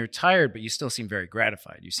saying you're tired, but you still seem very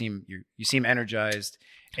gratified. You seem energized.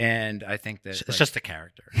 And I think that it's just a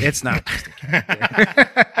character. It's not just a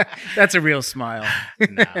character. That's a real smile.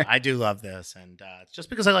 No, I do love this. And just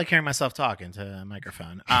because I like hearing myself talk into a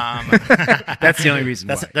microphone. That's the only reason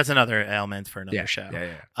why. That's another element for another show.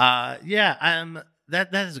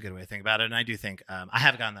 That is a good way to think about it. And I do think I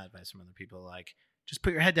have gotten that advice from other people, like, just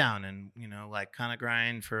put your head down and, like, kind of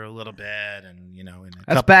grind for a little bit. And,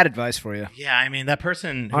 that's bad advice for you. Yeah. I mean, that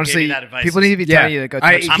person who honestly, gave me that advice. People need to be telling you to go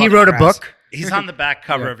touch he wrote a book. He's on the back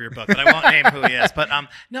cover of your book, but I won't name who he is. But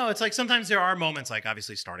no, it's like sometimes there are moments, like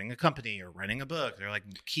obviously starting a company or writing a book. They're like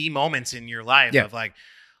key moments in your life of like,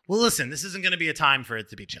 well, listen, this isn't going to be a time for it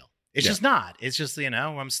to be chill. It's just not. It's just,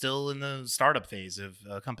 I'm still in the startup phase of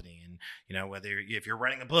a company. And, if you're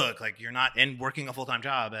writing a book, like you're not working a full-time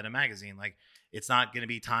job at a magazine, like it's not going to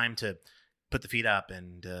be time to put the feet up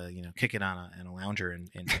and, kick it on a lounger.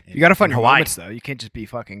 You got to find your moments, though. You can't just be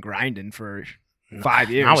fucking grinding for 5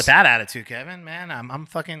 years. Not with that attitude, Kevin, man.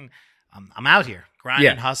 I'm out here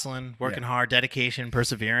grinding, hustling, working hard, dedication,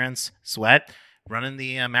 perseverance, sweat, running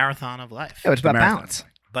the marathon of life. Yeah, it's about balance.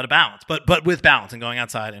 But a balance, but with balance and going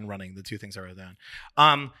outside and running, the two things are down.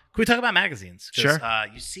 Can we talk about magazines? Sure.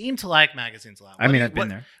 You seem to like magazines a lot. I've been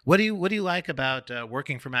there. What do you like about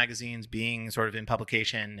working for magazines, being sort of in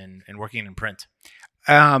publication and working in print?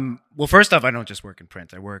 Well, first off, I don't just work in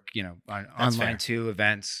print. I work, on online fair. too,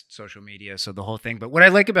 events, social media, so the whole thing. But what I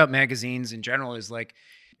like about magazines in general is, like,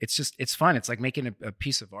 it's fun. It's like making a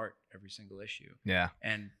piece of art every single issue. Yeah.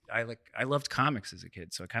 And I loved comics as a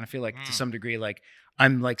kid. So I kind of feel like to some degree, like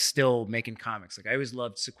I'm like still making comics. Like I always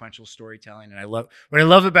loved sequential storytelling. And what I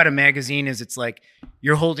love about a magazine is it's like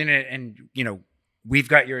you're holding it and, we've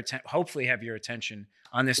got hopefully have your attention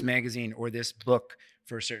on this magazine or this book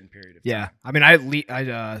for a certain period of time. Yeah. I mean,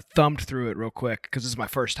 I thumbed through it real quick because this is my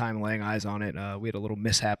first time laying eyes on it. We had a little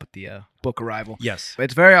mishap with the book arrival. Yes. But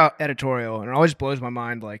it's very editorial, and it always blows my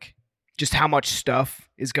mind, like, just how much stuff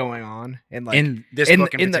is going on. And like in this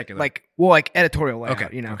book in particular. Like editorial layout,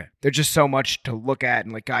 Okay. Okay. There's just so much to look at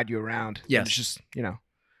and like guide you around. Yes. And it's just,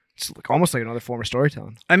 it's like almost like another form of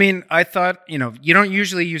storytelling. I mean, I thought, you don't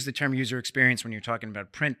usually use the term user experience when you're talking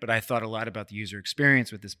about print, but I thought a lot about the user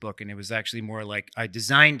experience with this book. And it was actually more like I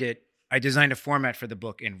designed a format for the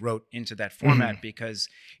book and wrote into that format because,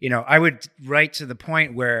 I would write to the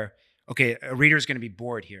point where, okay, a reader's going to be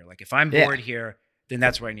bored here. Like if I'm bored here, then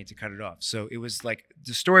that's where I need to cut it off. So it was like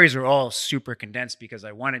the stories are all super condensed because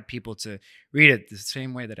I wanted people to read it the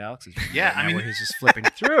same way that Alex is reading Yeah, right I mean, where he's just flipping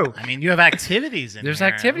through. I mean, you have activities in There's here.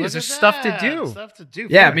 activities. Look There's at stuff to that. do. Stuff to do.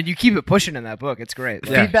 Yeah, I mean, you keep it pushing in that book. It's great.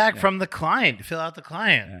 Yeah. Feedback from the client. Fill out the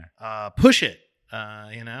client. Push it.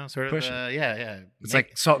 Sort of. Push it. Yeah. It's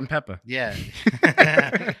like salt and pepper. Yeah.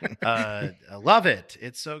 I love it.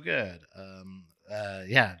 It's so good.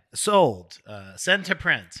 Sold. Send to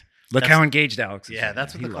print. Look how engaged Alex is. Yeah, right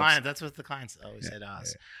that's now. what He the loves client. it. That's what the clients always say to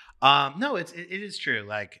us. No, it is true.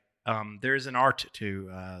 Like there's an art to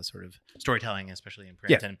sort of storytelling, especially in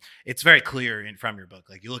print, and it's very clear from your book.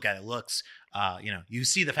 Like you look at it, looks, you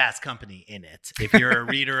see the Fast Company in it. If you're a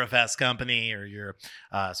reader of Fast Company or you're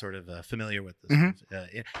sort of familiar with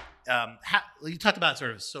this, you talked about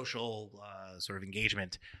sort of social sort of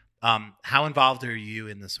engagement. How involved are you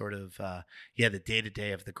in the sort of the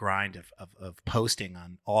day-to-day of the grind of posting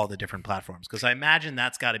on all the different platforms? Because I imagine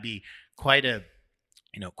that's got to be quite a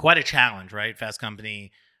challenge, right? Fast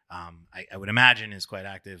Company, I would imagine, is quite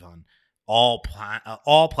active on all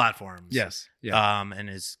platforms. Yes. Yeah. And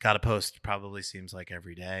has got to post probably seems like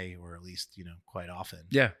every day or at least, quite often.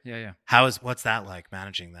 Yeah. What's that like,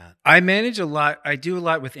 managing that? I manage a lot. I do a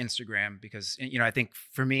lot with Instagram because, I think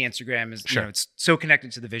for me, Instagram is, it's so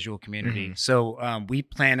connected to the visual community. Mm-hmm. So we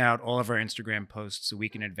plan out all of our Instagram posts a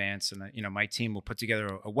week in advance. And, my team will put together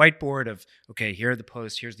a whiteboard of, okay, here are the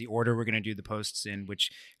posts. Here's the order we're going to do the posts in, which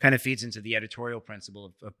kind of feeds into the editorial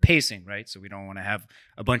principle of pacing, right? So we don't want to have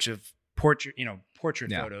a bunch of portrait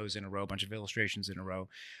Yeah. photos in a row, a bunch of illustrations in a row.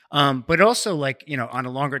 But also like, on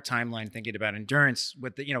a longer timeline, thinking about endurance,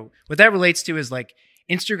 what that relates to is like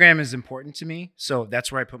Instagram is important to me. So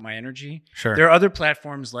that's where I put my energy. Sure. There are other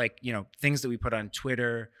platforms like, things that we put on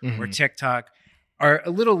Twitter or TikTok are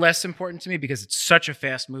a little less important to me because it's such a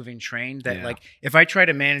fast moving train that like, if I try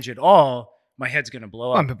to manage it all, my head's going to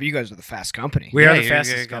blow up. But you guys are the fast company. We are the you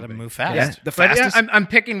fastest. got to company. move fast. Yeah, the But fastest. I'm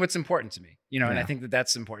picking what's important to me, and I think that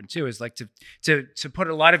that's important too. Is like to put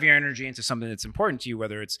a lot of your energy into something that's important to you,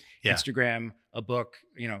 whether it's Instagram, a book,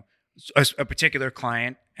 a particular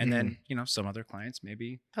client, and then some other clients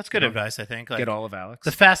maybe. That's good advice, I think. Like, get all of Alex.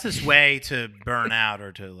 the fastest way to burn out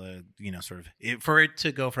or to for it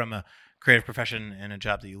to go from a creative profession and a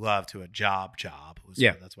job that you love to a job that's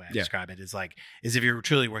the way I describe it is if you're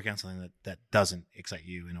truly working on something that doesn't excite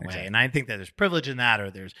you in a way. And I think that there's privilege in that,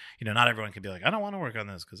 or there's not everyone can be like, I don't want to work on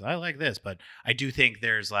this because I like this, but I do think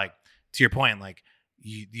there's like, to your point, like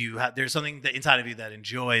you have, there's something that inside of you that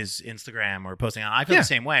enjoys Instagram or posting on. I feel the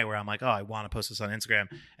same way where I'm like, oh, I want to post this on Instagram,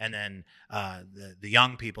 and then the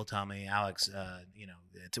young people tell me, Alex,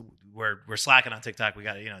 we're slacking on TikTok. We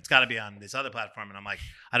got it's got to be on this other platform, and I'm like,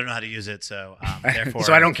 I don't know how to use it, so therefore,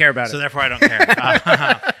 so I don't care about it. So therefore, I don't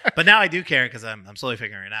care. But now I do care because I'm slowly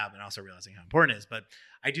figuring it out, and also realizing how important it is. But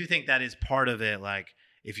I do think that is part of it, like.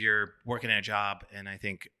 If you're working at a job, and I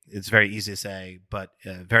think it's very easy to say, but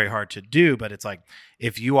very hard to do, but it's like,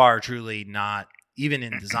 if you are truly not, even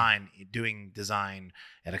in design, doing design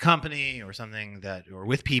at a company or something or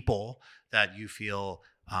with people that you feel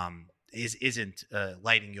isn't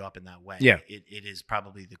lighting you up in that way, it is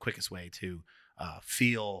probably the quickest way to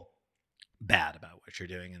feel bad about what you're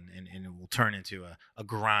doing, and it will turn into a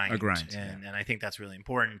grind. And I think that's really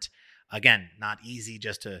important. Again, not easy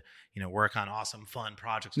just to work on awesome, fun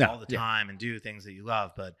projects all the time and do things that you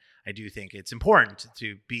love. But I do think it's important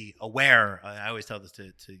to be aware. I always tell this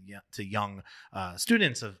to young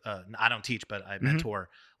students of I don't teach, but I mentor.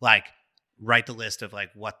 Like, write the list of like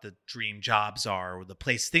what the dream jobs are, or the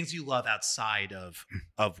things you love outside of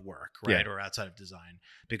work, right, or outside of design.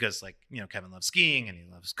 Because like Kevin loves skiing, and he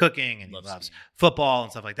loves cooking, and he loves football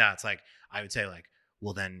and stuff like that. It's like, I would say like,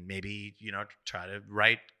 well, then maybe, try to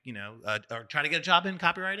write, or try to get a job in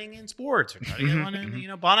copywriting in sports, or try to get one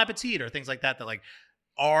in, Bon Appetit, or things like that that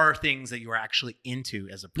are things that you are actually into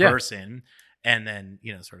as a person, and then,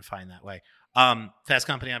 sort of find that way. Fast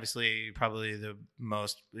Company, obviously, probably the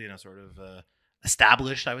most,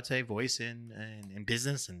 established, I would say, voice in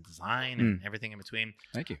business and design and everything in between.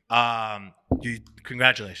 Thank you.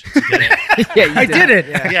 Congratulations. You did it. I did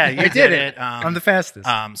it. Yeah, you did it. I'm the fastest.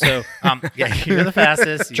 You're the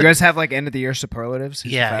fastest. Do you guys have like end of the year superlatives?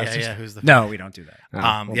 Who's the Yeah. fastest? Who's the No, we don't do that.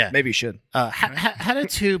 Well, maybe you should. How do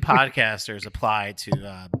two podcasters apply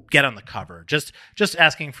to get on the cover? Just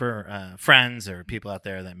asking for friends or people out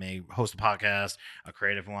there that may host a podcast, a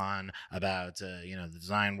creative one about the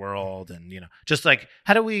design world, and just like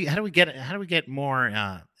how do we get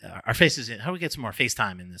more our faces in? How do we get some more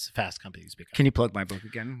FaceTime in this Fast Company speaker? Can you plug my book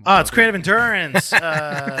again? Oh, it's Creative Endurance.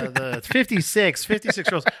 The 56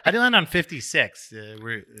 rules. How do you land on 56?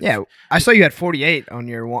 I saw you had 48 on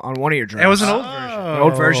one of your drawings. It was an old version. An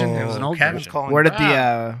old version. It was an old Kevin's version. calling Where did you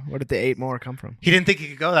out. where did the 8 more come from? He didn't think he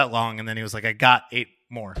could go that long, and then he was like, I got 8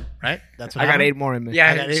 more, right? That's what I got happened? 8 more in me.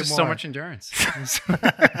 Yeah, I got it's 8 just so more. much endurance.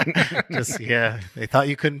 They thought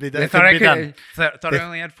you couldn't be done. They thought I done. thought I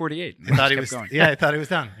only had 48. They thought he was going. I thought he was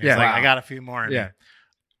done. He was like, I got a few more. Yeah.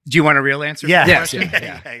 Do you want a real answer? Yeah. For the Yes, question?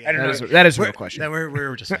 yeah. I don't know. That is a real question. We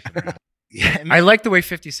were just making it up. Yeah, I like the way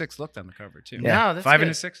 56 looked on the cover too. Yeah. No, that's 5 good.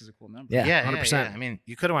 and a 6 is a cool number. Yeah. 100%. 100%. I mean,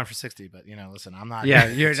 you could have went for 60, but listen, I'm not. Yeah,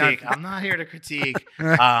 here to critique. I'm not here to critique.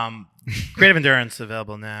 Creative Endurance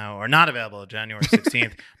available now, or not available January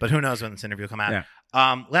 16th, but who knows when this interview will come out.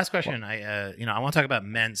 Yeah. Last question. I want to talk about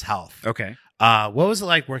men's health. Okay. What was it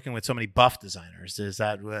like working with so many buff designers? Is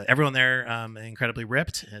that everyone there incredibly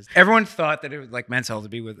ripped? Everyone thought that it was like men's health to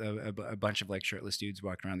be with a bunch of like shirtless dudes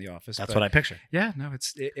walking around the office. That's what I picture. Yeah, no,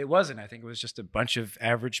 it wasn't. I think it was just a bunch of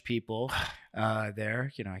average people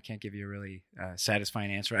there. I can't give you a really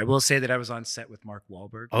satisfying answer. I will say that I was on set with Mark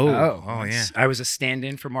Wahlberg. Oh, yeah. I was a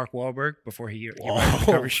stand-in for Mark Wahlberg before he went the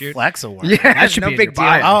cover shoot. Flex award. Yeah, That should no be in big your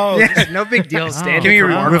deal. bio. Yeah, no big deal. Stand. Can you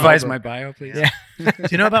Mark revise Wahlberg. my bio, please? Yeah. Do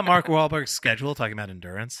you know about Mark Wahlberg's schedule? Talking about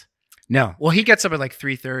endurance. No. Well, he gets up at like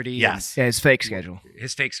 3:30. Yes. Yeah, his fake schedule.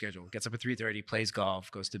 His fake schedule. Gets up at 3:30, plays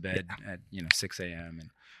golf, goes to bed at 6 a.m. and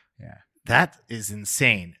yeah. That is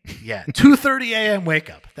insane. Yeah, 2:30 a.m.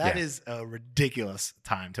 wake up. That is a ridiculous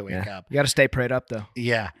time to wake up. You got to stay prayed up though.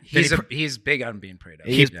 Yeah, He's big on being prayed up.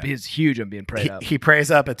 He's huge on being prayed up. He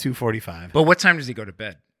prays up at 2:45. But what time does he go to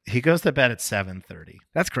bed? He goes to bed at 7:30.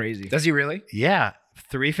 That's crazy. Does he really? Yeah,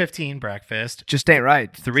 3:15 breakfast, Just ain't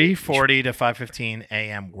right. 3:40 to 5:15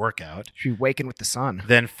 a.m. workout, Should be waking with the sun.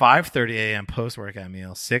 then 5:30 a.m. post-workout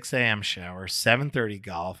meal, 6 a.m. shower, 7:30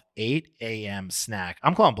 golf, 8 a.m. snack.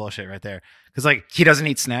 I'm calling bullshit right there because like He doesn't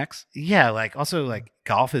eat snacks? yeah, like also like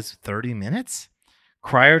golf is 30 minutes.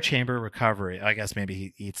 Cryo chamber recovery. I guess maybe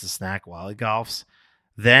he eats a snack while he golfs.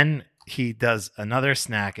 Then he does another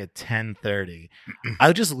snack at 10:30.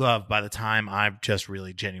 I just love by the time I've just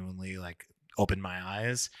really genuinely like opened my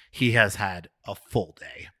eyes, he has had a full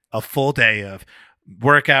day of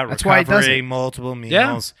workout, That's why he does recovery, it. multiple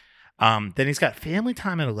meals. Then he's got family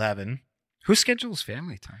time at 11. Who schedules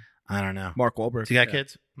family time? I don't know. Mark Wahlberg. Do you got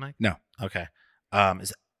kids, Mike? No. Okay.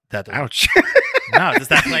 Is that Ouch. no? Does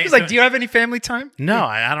that play? He's like, do you have any family time? No,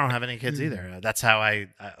 I don't have any kids either. That's how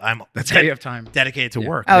I'm. That's how you have time. dedicated to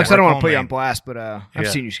work. Alex, I don't Work want to put you on only. blast, but I've Yeah.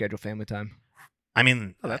 seen you schedule family time. I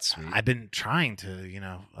mean, Oh, that's sweet. I've been trying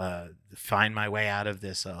to, find my way out of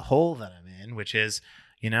this hole that I'm in, which is,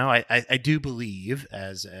 I do believe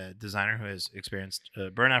as a designer who has experienced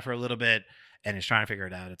burnout for a little bit and is trying to figure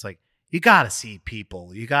it out, it's like, you got to see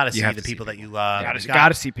people. You got to see have the to see people that people. you love. You got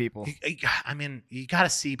to see people. You got to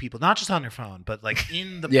see people, not just on their phone, but like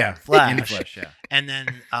in the Yeah, flesh. in the flesh, yeah. And then,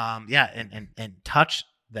 and touch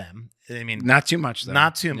them. I mean, Not too much, though.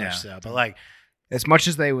 not too much Yeah. so, but like As much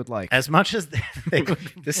as they would like. as much as they would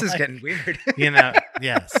This is like. getting weird.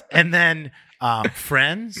 Yes. And then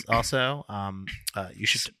friends also, you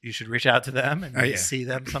should reach out to them and Oh, yeah. see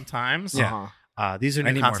them sometimes. Yeah. Uh-huh. These are I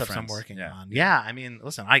new need more concepts I'm friends. working Yeah. on. Yeah. I mean,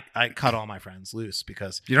 listen, I cut all my friends loose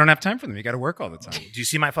because You don't have time for them. You got to work all the time. do you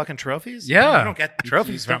see my fucking trophies? Yeah. I don't get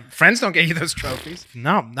trophies from. Friends don't get you those trophies.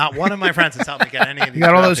 No, not one of my friends has helped me get any of these. You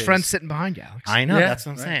got all those trophies. friends sitting behind you, Alex. I know. Yeah, That's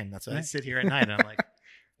what I'm right, saying. That's why I right. sit here at night and I'm like,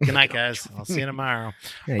 good night, guys. I'll see you tomorrow.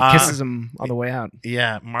 Yeah, he Uh, kisses them on the way out.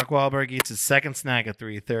 Yeah, Mark Wahlberg eats his second snack at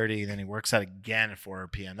 3:30, then he works out again at 4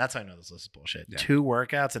 p.m. That's how I know this list is bullshit. Yeah. 2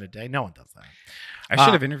 workouts in a day? No one does that. I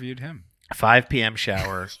should have interviewed him. 5 p.m.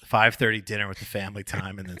 shower, 5:30 dinner with the family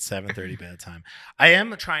time, and then 7:30 bedtime. I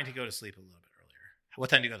am trying to go to sleep a little bit earlier. What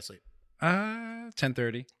time do you go to sleep?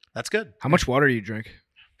 10:30. That's good. How much water do you drink?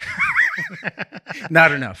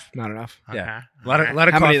 Not enough. Not enough. Okay. Yeah. A lot of How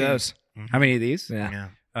coffee. many of those? How many of these? Yeah.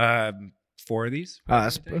 Yeah. 4 of these. Oh,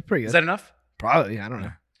 that's pretty good. Is that enough? Probably. I don't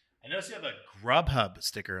know. I notice you have a Grubhub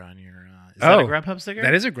sticker on your. Is that a Grubhub sticker?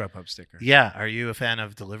 That is a Grubhub sticker. Yeah. Are you a fan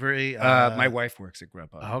of delivery? My wife works at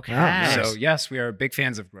Grubhub. Okay. Oh, nice. So yes, we are big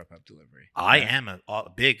fans of Grubhub delivery. I am a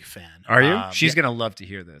big fan. Are you? She's yeah. gonna love to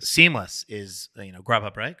hear this. Seamless is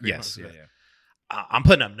Grubhub, right? Yes. Grubhub. Yeah. I'm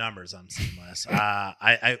putting up numbers on Seamless.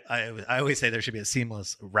 I always say there should be a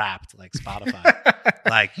Seamless Wrapped like Spotify.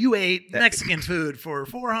 Like you ate Mexican food for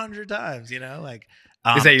 400 times. Like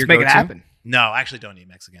Is that your Let's make it go-to? happen. no? I actually don't eat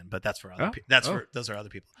Mexican, but that's for other. Oh. For those are other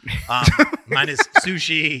people. Mine is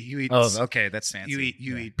sushi. You eat. Oh, okay, that's fancy.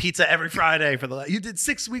 You eat pizza every Friday for you did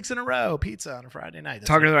 6 weeks in a row pizza on a Friday night. That's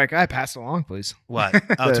Talking to not- the right guy, pass it along, please. what?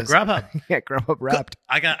 Oh, to Grubhub. Yeah, Grubhub wrapped.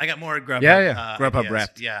 I got more Grubhub. Yeah. Grubhub ideas.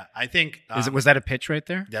 Wrapped. Yeah, I think Was that a pitch right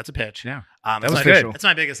there? that's a pitch. Yeah. That was my, good. That's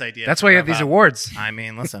my biggest idea. That's for why you have these Grubhub. awards. I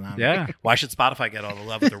mean, listen. Yeah. Why should Spotify get all the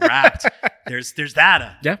love with the Wrapped? There's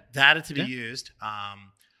data. Yeah. Data to be Yeah. used.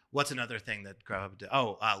 What's another thing that Grubhub did?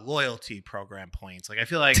 Oh, loyalty program points. Like I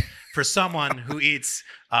feel like for someone who eats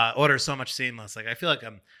orders so much Seamless, like I feel like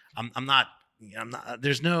I'm not.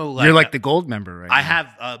 There's no. You're like the gold member, right? I now. have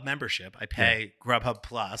a membership. I pay Grubhub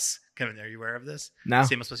Plus. Kevin, are you aware of this? No.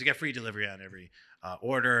 Seamless Plus. You get free delivery on every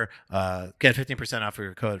order. Get 15% off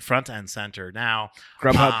your code Front and Center now.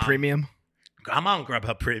 Grubhub Premium. I'm on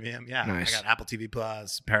Grubhub Premium. Yeah, Nice. I got Apple TV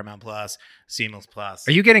Plus, Paramount Plus, Seamless Plus.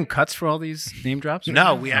 Are you getting cuts for all these name drops? right No,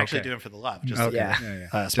 now? we actually Okay. do it for the love. Just Okay.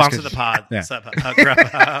 Yeah. sponsor 'cause- the pod. Yeah.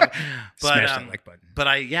 Grubhub. Smash But that like button.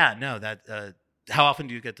 that. How often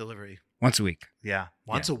do you get delivery? Once a week. Yeah,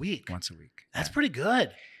 once a week. Once a week. That's pretty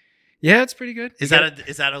good. Yeah, it's pretty good. Is that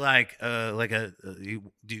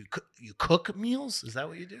you cook meals? Is that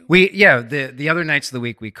what you do? The other nights of the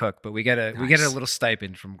week we cook, but we get a Nice. little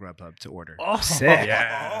stipend from Grubhub to order. Oh, Sick.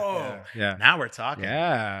 Yeah. Now we're talking.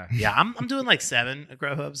 Yeah. Yeah, I'm doing like 7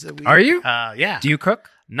 Grubhubs a week. Are you? Yeah. Do you cook?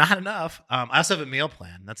 Not enough. I also have a meal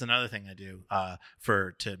plan. That's another thing I do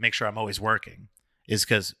to make sure I'm always working. Is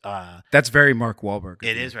because That's very Mark Wahlberg.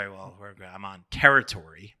 it is very well. I'm on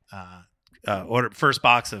Territory. Order first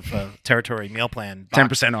box of Territory meal plan.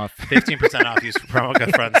 10% off. 15% off. Use promo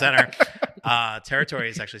code Front Center. Territory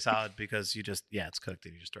is actually solid because it's cooked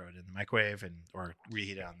and you just throw it in the microwave or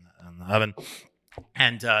reheat it on the oven,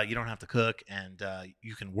 and you don't have to cook and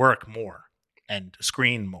you can work more and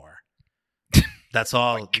screen more. That's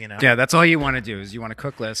all, you know. Yeah, that's all you want to do is you want to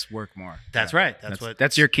cook less, work more. That's Yeah. right.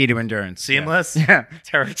 That's your key to endurance. Seamless. Yeah.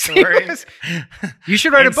 Territory. You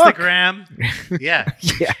should write a book. Instagram. Yeah.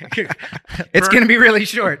 It's going to be really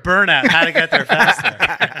short. Burnout. How to get there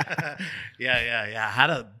faster. Yeah. How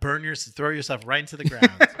to throw yourself right into the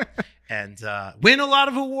ground and win a lot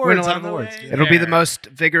of awards. Win a lot of awards. It'll be the most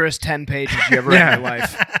vigorous 10 pages you ever read in your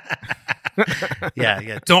life.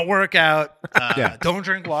 Yeah. Don't work out. Don't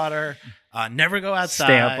drink water. Never go outside.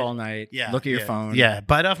 Stay up all night. Yeah. Look at your phone. Yeah.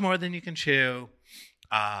 Bite off more than you can chew.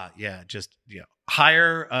 Just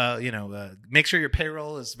hire. Make sure your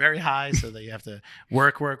payroll is very high so that you have to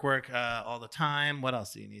work all the time. What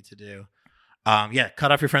else do you need to do?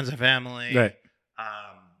 Cut off your friends and family. Right.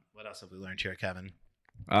 What else have we learned here, Kevin?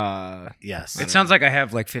 Yes. It sounds like I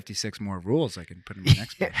have like 56 more rules I can put in my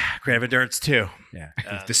next book. Creative Endurance 2. Yeah.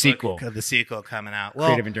 The sequel. The sequel coming out. Well,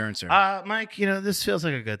 Creative Endurance. Mike, this feels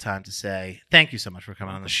like a good time to say thank you so much for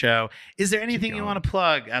coming on the show. Is there anything you want to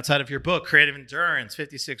plug outside of your book, Creative Endurance,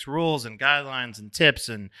 56 rules and guidelines and tips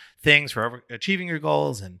and things for achieving your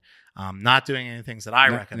goals and not doing any things that I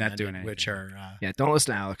recommend, which are... don't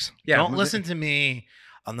listen to Alex. Yeah, don't listen to me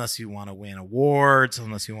unless you want to win awards,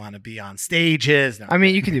 unless you want to be on stages. No. I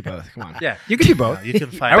mean, you can do both. Come on. Yeah, you can do both. You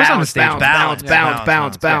can find I was on the stage. Balance.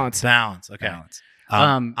 Okay.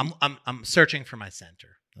 Um, I'm searching for my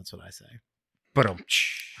center. That's what I say. But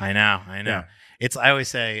I know. Yeah. I always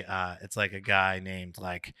say it's like a guy named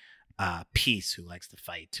like Peace who likes to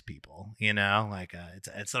fight people.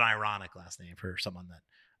 It's an ironic last name for someone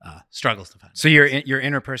that struggles to find. So your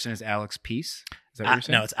inner person is Alex Peace? Is that what you're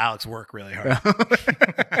saying? No, it's Alex work really hard.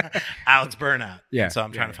 Alex burnout. Yeah. And so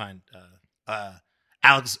I'm trying to find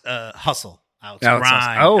Alex hustle. Alex Alex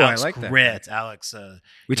grind. Hustle. Oh, Alex I like that. grit. Alex.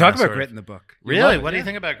 We talk about grit in the book. Really? What do you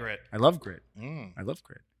think about grit? I love grit. I love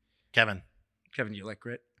grit. Kevin, you like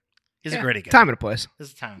grit? he's a gritty guy. Time and a place. This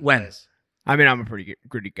is time. and When? place. I mean, I'm a pretty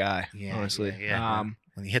gritty guy, Yeah, honestly. yeah.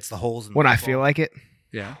 When he hits the holes in When the I feel like it.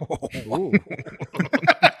 Yeah.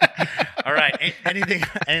 All right.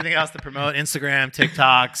 Anything else to promote? Instagram,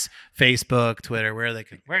 TikToks, Facebook, Twitter. Where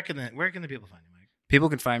can the people find you, Mike? People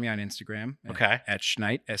can find me on Instagram. At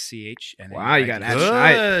Schnaidt, SCHNAIT. Wow, you got Good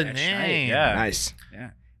Schnaidt. name. Yeah. Nice.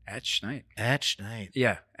 Yeah. At Schnaidt. At Schnaidt.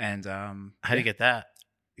 Yeah. And How do you get that?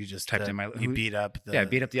 You just typed in my you beat up the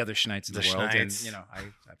beat up the other Schneidts in the world, Schneids. and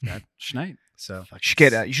I've got Schnaidt. So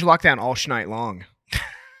You should lock down all Schnaidt long.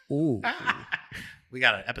 ooh, We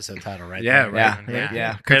got an episode title right Yeah, there. right.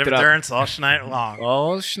 Yeah. Creative Cooked it up. Endurance, all Schneidt long.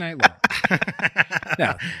 all Schnaidt.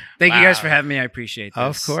 No, thank you guys for having me. I appreciate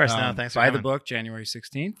this. Of course. No, thanks for Buy coming. the book January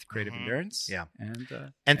 16th, Creative Endurance. Yeah.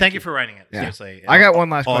 And Thank you for writing it. Yeah. Seriously. I got one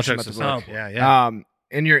last all question jokes about the book. aside. Yeah.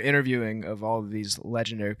 In your interviewing of all of these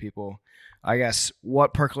legendary people, I guess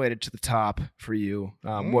what percolated to the top for you?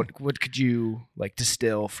 What could you like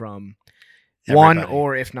distill from one Everybody.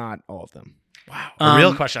 or if not all of them? Wow. The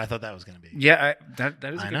real question, I thought that was going to be. Yeah, that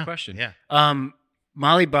is a I good know. question. Yeah.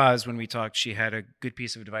 Molly Boz, when we talked, she had a good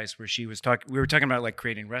piece of advice where she was talking. We were talking about like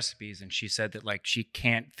creating recipes, and she said that like she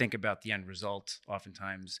can't think about the end result.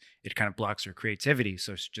 Oftentimes, it kind of blocks her creativity.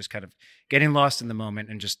 So she's just kind of getting lost in the moment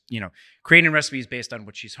and just creating recipes based on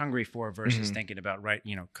what she's hungry for versus thinking about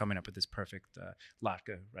coming up with this perfect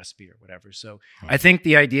latke recipe or whatever. So I think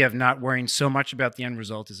the idea of not worrying so much about the end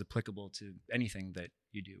result is applicable to anything that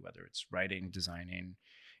you do, whether it's writing, designing,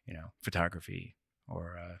 photography,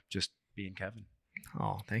 or just being Kevin.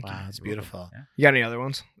 Oh, thank you. Wow, that's beautiful. Yeah. You got any other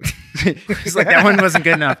ones? He's like, that one wasn't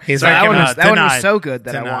good enough. He's Sorry, like, that one was denied. so good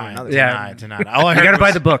that I Denied. want another. Yeah. Denied. All I You heard got to buy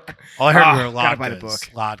was- the book. All I heard Oh, were gotta buy the latkes. book.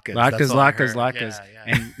 Latkes. Latkes, That's all I latkes, heard. latkes. Yeah.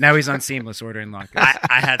 And now he's on Seamless ordering latkes.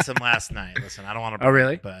 I had some last night. Listen, I don't want to. Oh,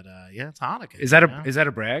 really? But yeah, it's Hanukkah. Is that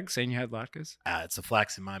a brag saying you had latkes? It's a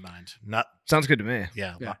flex in my mind. Not. Sounds good to me.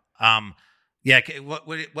 Yeah. Yeah. Yeah. What?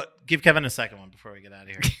 Give Kevin a second one before we get out of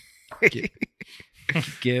here.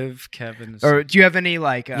 Give Kevin. Or do you have any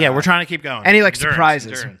like? Yeah, we're trying to keep going. Any like Endurance,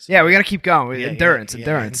 surprises? endurance. Yeah, we got to keep going. Yeah, Endurance, yeah,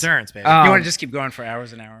 endurance. endurance, baby. You want to just keep going for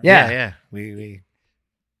hours and hours? Yeah. We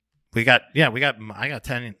got. I got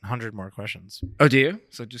 100 more questions. Oh, do you?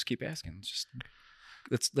 So just keep asking. Just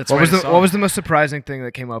let's. What write was a the song. What was the most surprising thing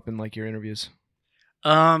that came up in like your interviews?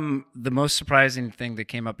 The most surprising thing that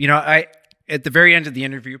came up? I at the very end of the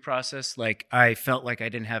interview process, like I felt like I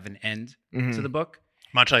didn't have an end to the book.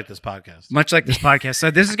 Much like this podcast. Much like this podcast.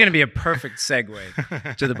 So this is going to be a perfect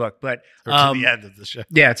segue to the book, but Or to the end of the show.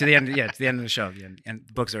 Yeah, to the end. Yeah, to the end of the show. And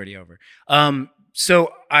the book's already over.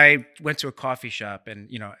 So I went to a coffee shop, and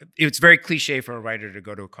it's very cliche for a writer to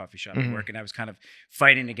go to a coffee shop and work, and I was kind of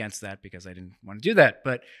fighting against that because I didn't want to do that.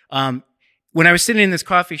 But when I was sitting in this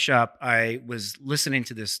coffee shop, I was listening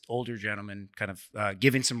to this older gentleman kind of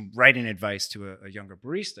giving some writing advice to a younger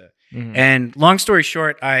barista. Mhm. And long story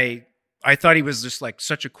short, I thought he was just like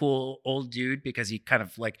such a cool old dude because he kind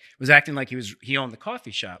of like was acting like he owned the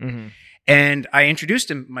coffee shop. Mhm. And I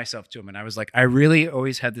introduced myself to him, and I was like, I really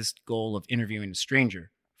always had this goal of interviewing a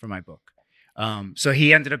stranger for my book. So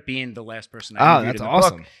he ended up being the last person I interviewed that's in the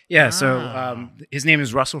awesome. book. Yeah. Ah. So his name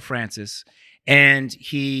is Russell Francis, and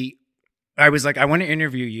I was like, I want to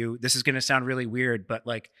interview you. This is going to sound really weird, but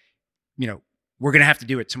like, we're going to have to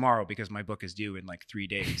do it tomorrow because my book is due in like 3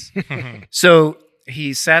 days. So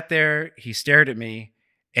he sat there, he stared at me,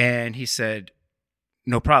 and he said,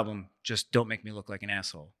 no problem. Just don't make me look like an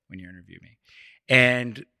asshole when you interview me.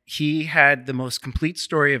 And he had the most complete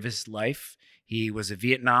story of his life. He was a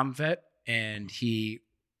Vietnam vet, and he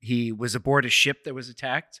was aboard a ship that was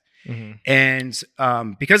attacked. Mhm.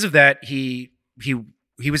 And because of that, he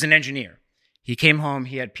was an engineer. He came home,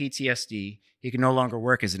 he had PTSD. He could no longer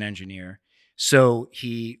work as an engineer. So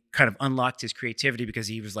he kind of unlocked his creativity because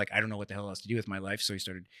he was like, I don't know what the hell else to do with my life. So he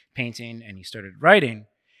started painting and he started writing.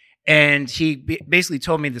 And he basically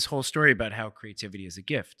told me this whole story about how creativity is a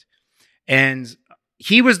gift. And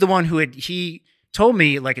he was the one he told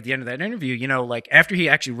me, like at the end of that interview, like after he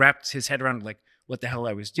actually wrapped his head around like what the hell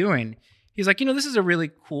I was doing, he's like, this is a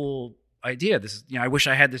really cool idea. This is, I wish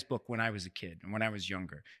I had this book when I was a kid and when I was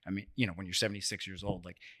younger. I mean, when you're 76 years old,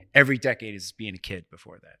 like every decade is being a kid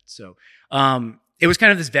before that. So it was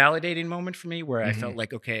kind of this validating moment for me where I felt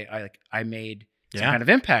like, okay, I made some kind of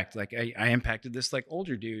impact. Like I impacted this like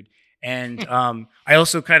older dude. And I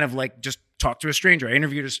also kind of like just talked to a stranger. I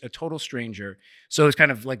interviewed a total stranger. So it was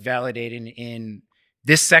kind of like validating in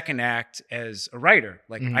this second act as a writer.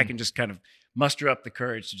 Like I can just kind of muster up the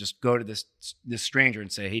courage to just go to this stranger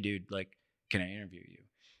and say, hey dude, like, can I interview you?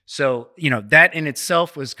 So, that in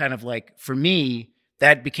itself was kind of like, for me,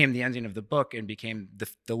 that became the ending of the book and became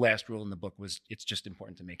the last rule in the book was it's just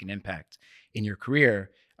important to make an impact in your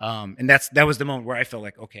career. And that was the moment where I felt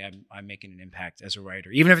like, okay, I'm making an impact as a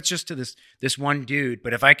writer, even if it's just to this one dude.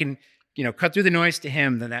 But if I can, cut through the noise to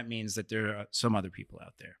him, then that means that there are some other people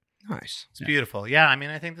out there. Nice. It's beautiful. Yeah, I mean,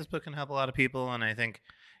 I think this book can help a lot of people, and I think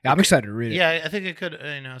I'm excited to read it. Yeah, I think it could,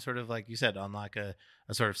 sort of like you said, unlock a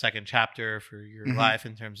sort of second chapter for your life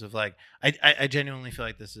in terms of like, I genuinely feel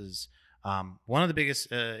like this is one of the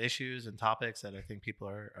biggest issues and topics that I think people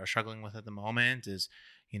are struggling with at the moment is,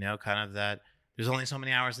 kind of that there's only so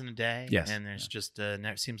many hours in a day. Yes. And there's just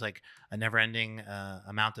seems like a never ending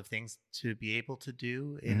amount of things to be able to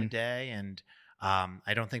do in a day. And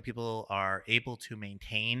I don't think people are able to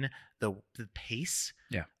maintain the pace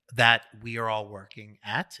that we are all working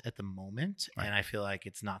at the moment. Right. And I feel like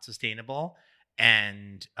it's not sustainable.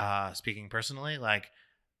 And speaking personally, like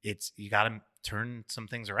you got to turn some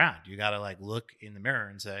things around. You got to like look in the mirror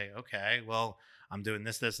and say, okay, well, I'm doing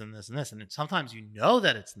this, this, and this, and this. And sometimes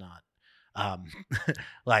that it's not.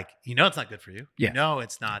 It's not good for you. Yeah.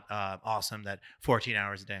 It's not awesome that 14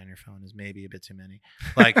 hours a day on your phone is maybe a bit too many.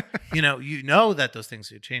 Like, that those things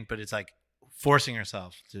should change, but it's like forcing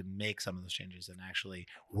yourself to make some of those changes and actually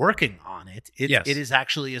working on it. It is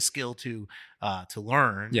actually a skill to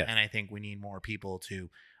learn. Yeah. And I think we need more people to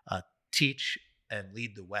teach and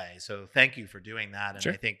lead the way. So thank you for doing that. And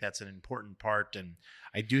Sure. I think that's an important part. And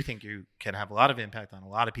I do think you can have a lot of impact on a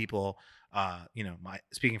lot of people.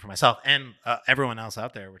 Speaking for myself and everyone else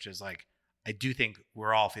out there, which is like, I do think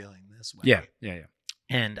we're all feeling this way. Yeah.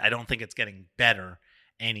 And I don't think it's getting better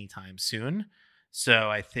anytime soon. So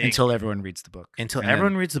I think until everyone reads the book. Until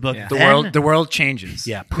everyone reads the book, the world changes.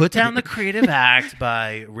 Yeah, Put Down the Creative Act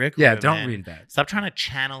by Rick Rubin. Don't read that. Stop trying to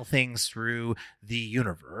channel things through the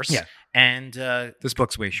universe. Yeah. And this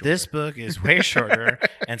book's way shorter. This book is way shorter,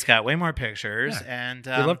 and it's got way more pictures. Yeah. And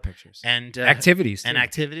I love pictures and activities and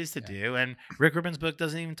activities to do. And Rick Rubin's book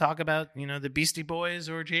doesn't even talk about the Beastie Boys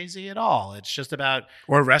or Jay-Z at all. It's just about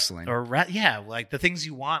or wrestling like the things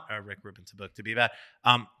you want a Rick Rubin's book to be about.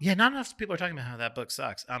 Not enough people are talking about how that book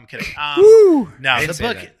sucks. I'm kidding. Woo! No, the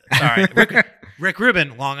book. Sorry, Rick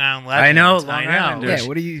Rubin, Long Island legend. I know, Long Island. Yeah,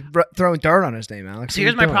 what are you throwing dirt on his name, Alex? So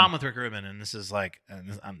here's my problem with Rick Rubin, and this is like,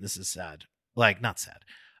 this is sad. Like, not sad.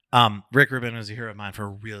 Rick Rubin was a hero of mine for a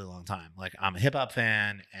really long time. Like, I'm a hip hop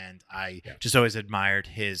fan, and I just always admired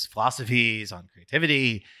his philosophies on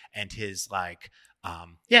creativity and his his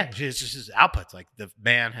outputs. Like, the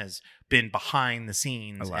man has been behind the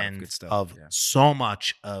scenes of so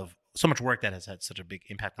much work that has had such a big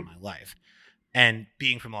impact on my life. And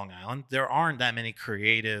being from Long Island, there aren't that many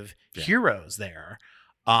creative heroes there.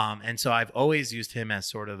 And so I've always used him as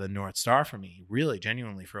sort of a North Star for me, really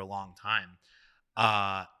genuinely for a long time.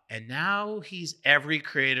 And now he's every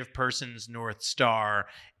creative person's North Star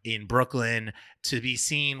in Brooklyn. To be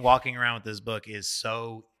seen walking around with this book is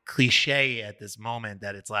so cliche at this moment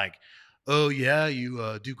that it's like, oh yeah,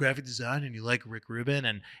 you do graphic design and you like Rick Rubin,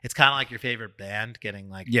 and it's kind of like your favorite band getting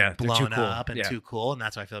like blown too cool. up and too cool, and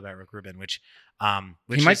that's how I feel about Rick Rubin, which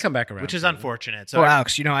he might come back around, which is unfortunate. So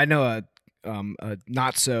Alex, I know a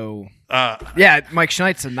not so Mike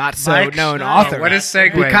Schnaidt's a not so known author. What a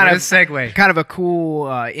segue! Kind of a cool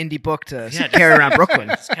indie book to carry around Brooklyn.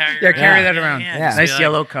 Carry that around. Yeah. Nice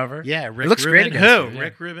yellow cover. Yeah, Rick it looks Rubin great. Who?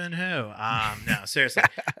 Rick Rubin who? No, seriously.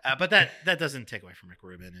 But that doesn't take away from Rick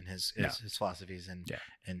Rubin and his philosophies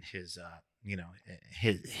and his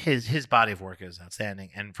his body of work is outstanding,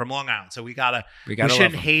 and from Long Island. So we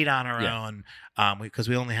shouldn't hate on our own because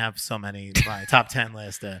we only have so many top 10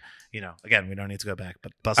 list. Again, we don't need to go back,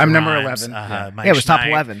 but Busta I'm number Rhymes, 11. It was top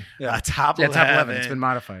 11. Top 11. Top 11. It's been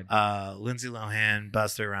modified. Lindsay Lohan,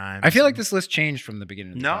 Busta Rhymes. I feel like this list changed from the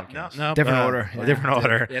beginning of the podcast. No. Different order. Different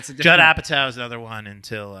order. It's a Judd Apatow is another one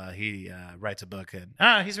until he writes a book.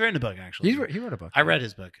 And he's written a book, actually. He wrote a book. I read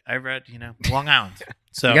his book. I read, Long Island.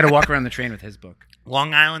 So you got to walk around the train with his book.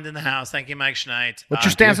 Long Island in the house. Thank you, Mike Schnaidt. What's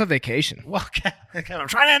your stance on vacation? Well, I'm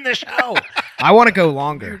trying to end the show. I want to go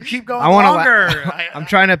longer. Keep going longer. I'm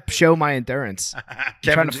trying to show my endurance.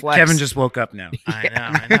 Kevin just woke up now.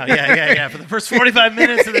 I know. Yeah. For the first 45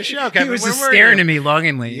 minutes of the show, Kevin, he was just staring at me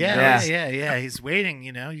longingly. Yeah. He's waiting.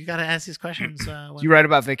 You got to ask these questions. You write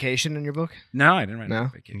about vacation in your book? No, I didn't write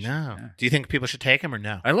about vacation. No. Do you think people should take them or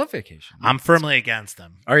no? I love vacation. I'm firmly against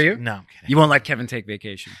them. Are you? No, I'm kidding. You won't let Kevin take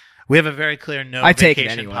vacation. We have a very clear no I take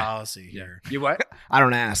vacation it anyway. policy here. You what? I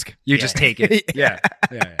don't ask. You just take it. Yeah.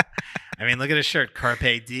 I mean, look at his shirt.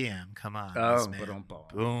 Carpe diem. Come on. Oh, man.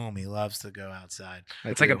 Boom. He loves to go outside.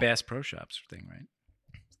 It's like a Bass Pro Shops thing, right?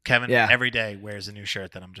 Kevin every day wears a new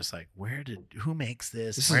shirt that I'm just like, who makes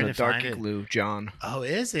this? This Where is did a dark find it? glue, John. Oh,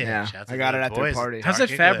 is it? Yeah, I got it at their party. How's that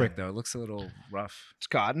fabric though? It looks a little rough. It's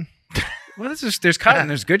cotton. Well, there's cotton.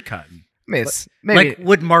 There's good cotton. I mean, it's maybe like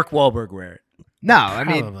would Mark Wahlberg wear it? No, I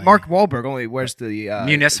mean Probably. Mark Wahlberg only wears the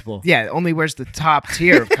municipal. Yeah, only wears the top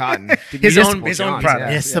tier of cotton. his own product.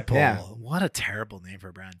 Municipal. Yeah. What a terrible name for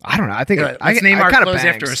a brand. I don't know. I think let's name our kinda clothes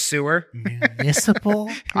bangs. after a sewer. Municipal.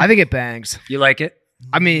 I think it bangs. You like it?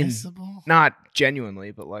 I mean, Municipal? not genuinely,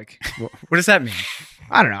 but like, What does that mean?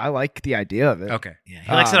 I don't know. I like the idea of it. Okay. Yeah,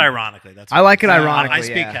 he likes it ironically. That's I like it ironically. I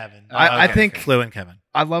speak yeah. Kevin. I think fluent Kevin.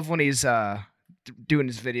 I love when he's doing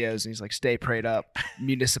his videos and he's like, "Stay prayed up,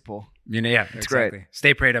 municipal." Yeah, It's exactly. great.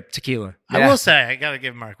 Stay prayed up tequila. Yeah. I will say, I got to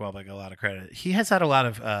give Mark Wahlberg a lot of credit. He has had a lot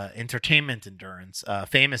of entertainment endurance,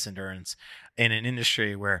 famous endurance in an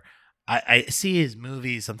industry where I see his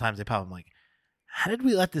movies. Sometimes they pop. I'm like, how did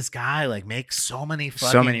we let this guy like make so many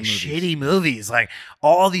fucking shitty movies? Like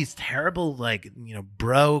all these terrible,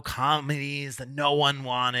 bro comedies that no one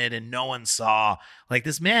wanted and no one saw. Like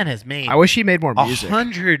this man has made. I wish he made more music.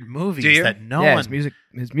 100 movies that no one.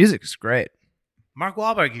 His music is great. Mark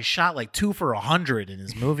Wahlberg, he shot like 2 for 100 in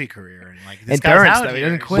his movie career, and like this Endurance, guy's out though, he here.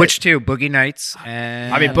 doesn't quit. Which two? Boogie Nights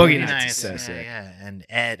and Boogie Nights. Yeah. And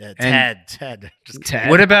Ted. Just Ted.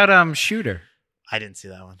 What about Shooter? I didn't see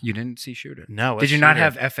that one. You didn't see Shooter? No. Did you not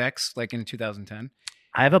have FX like in 2010?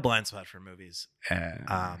 I have a blind spot for movies.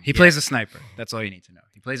 He plays a sniper. That's all you need to know.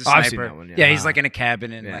 He plays a I've seen sniper. that one, yeah, he's like in a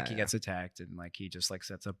cabin and he Yeah. gets attacked and like he just like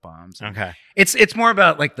sets up bombs. And Okay. It's more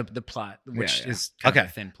about like the plot, which Yeah. is kind of Okay.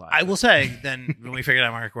 a thin plot. I will say then when we figured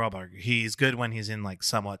out Mark Wahlberg, he's good when he's in like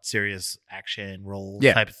somewhat serious action role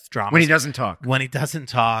type of drama. when he doesn't talk. When he doesn't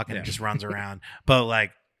talk and just runs around. But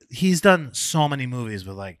like he's done so many movies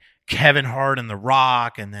with like Kevin Hart and The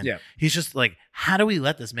Rock, and then he's just like, how do we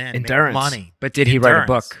let this man Endurance. make money? But did he write a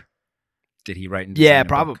book? Did he write? And Yeah,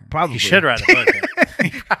 design a book? probably. He should write a book.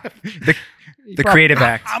 The creative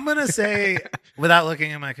act. I'm gonna say, without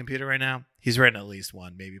looking at my computer right now, he's written at least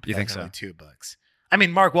one, maybe You think so? 2 books. I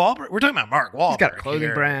mean, Mark Wahlberg. We're talking about Mark Wahlberg. He's got a clothing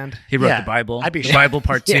here. brand. He wrote Yeah, the Bible. I'd be the shocked. Bible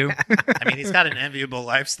Part 2. I mean, he's got an enviable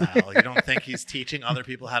lifestyle. You don't think he's teaching other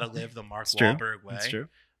people how to live the Mark Wahlberg way? That's true.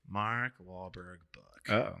 Mark Wahlberg book.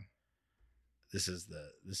 Oh, This is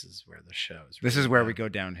where the show is. this is where we go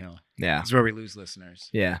downhill. Yeah. This is where we lose listeners.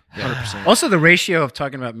 Yeah. 100%. Also, the ratio of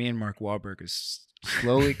talking about me and Mark Wahlberg is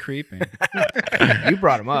slowly creeping. You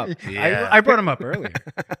brought him up. Yeah. I brought him up earlier.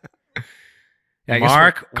 Yeah, I guess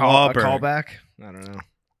Mark a Wahlberg. callback. I don't know.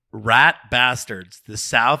 Rat Bastards, the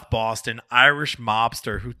South Boston Irish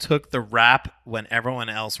mobster who took the rap when everyone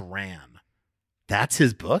else ran. That's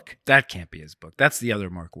his book? That can't be his book. That's the other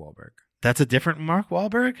Mark Wahlberg. That's a different Mark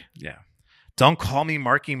Wahlberg? Yeah. Don't Call Me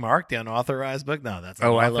Marky Mark, the unauthorized book? No, that's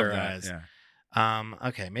Oh, I love unauthorized. that.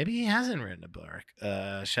 Okay, maybe he hasn't written a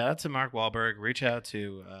book. Shout out to Mark Wahlberg. Reach out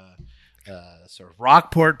to sort of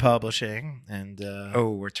Rockport Publishing, and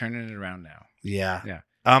we're turning it around now. yeah.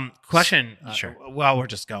 Question. Sure. Well, we're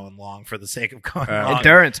just going long for the sake of going long.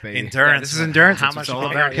 Endurance, baby. Endurance. Yeah, this is endurance. How That's what much it's all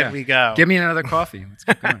longer about, can yeah. we go? Give me another coffee. Let's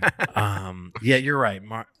keep going. Yeah, you're right.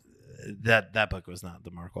 That book was not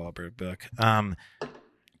the Mark Wahlberg book.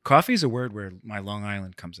 Coffee is a word where my Long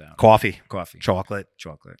Island comes out. Coffee, Coffee, chocolate.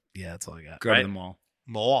 Yeah, That's all I got. go to the mall.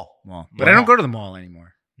 Mall. But I don't go to the mall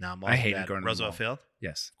anymore. No, I hated going to the Roosevelt mall. Field.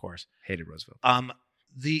 Yes, Of course. hated Roosevelt.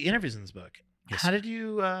 The interviews in this book. Yes. How did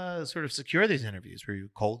you sort of secure these interviews? Were you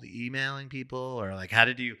cold emailing people, or like how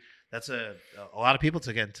did you? That's a lot of people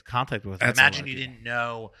to get into contact with. That's I a imagine lot you of people. didn't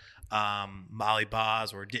know Molly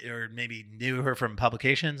Boz or maybe knew her from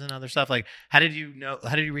publications and other stuff. Like how did you know?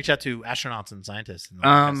 How did you reach out to astronauts and scientists? And all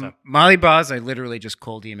that kind of stuff? Molly Boz, I literally just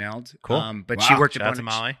cold emailed. Cool. But Wow. she worked Shout at out to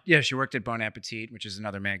Molly. Yeah, she worked at Bon Appetit, which is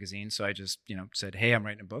another magazine. So I just said, "Hey, I'm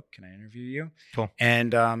writing a book. Can I interview you?" Cool.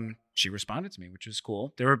 And she responded to me, which was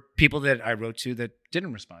cool. There were people that I wrote to that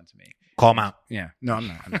didn't respond to me. Call them out. Yeah, no, I'm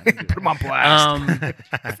not. Gonna do Put that. them on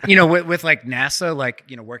blast. With like NASA, like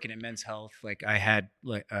working in Men's Health, like I had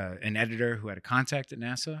like an editor who had a contact at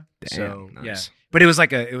NASA. Damn, So nice. yeah, but it was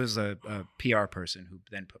like a PR person who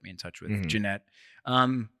then put me in touch with Mhm. Jeanette.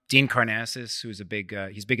 Dean Karnassus, who's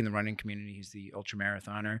he's big in the running community. He's the ultra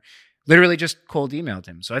marathoner. Literally just cold emailed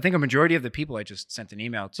him. So I think a majority of the people I just sent an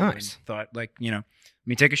email to Nice. and thought like, let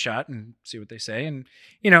me take a shot and see what they say. And,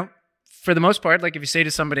 for the most part, like if you say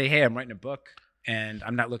to somebody, hey, I'm writing a book and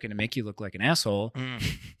I'm not looking to make you look like an asshole,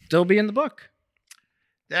 they'll be in the book.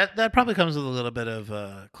 That probably comes with a little bit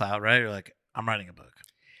of clout, right? You're like, I'm writing a book.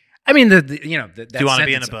 I mean, that Do you want to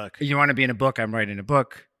be in a sentence, book? You want to be in a book? I'm writing a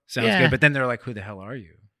book. Sounds Yeah. good. But then they're like, who the hell are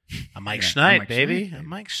you? I'm Mike Yeah, Schnaidt, I'm Mike baby. Schnaidt, I'm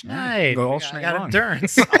Mike Yeah. Schnaidt. Go all I Schnaidt got long.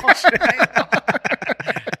 endurance. All Schnaidt long.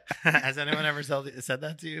 Has anyone ever said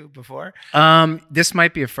that to you before? This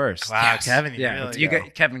might be a first. Wow, Kevin, you Yeah, really go.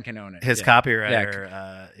 Kevin can own it. His Yeah.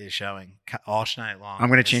 copywriter is showing all Schnaidt long. I'm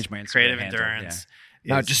gonna His change my Instagram creative handle, endurance.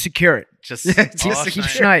 No, is just secure it. just Just all secure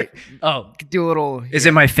Schnaidt. Oh, Do a little. is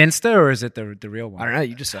it my Finsta or is it the real one? I don't know.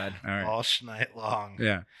 You decide. All right. all Schnaidt long.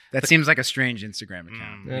 Yeah, that seems like a strange Instagram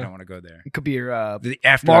account. Yeah. You don't want to go there. It could be your The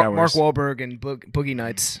after Mark hours. Wahlberg and Boogie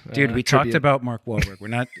Nights. Dude, we tribute. talked about Mark Wahlberg. We're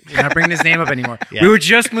not bringing his name up anymore. Yeah. We were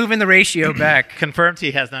just moving the ratio back. Confirmed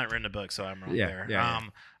he has not written a book, so I'm wrong Yeah, there.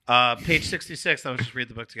 yeah, Page 66, let's just read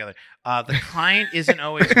the book together. The client isn't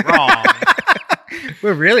always wrong.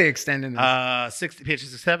 We're really extending this. 60, page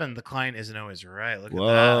 67, the client isn't always right. Look at that.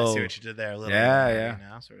 I Whoa. see what you did there. A little Yeah, bit,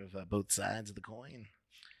 yeah. Sort of both sides of the coin.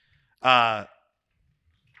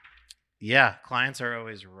 Yeah, clients are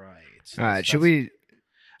always right. All right. Should we?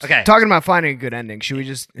 Okay. Talking about finding a good ending. Should we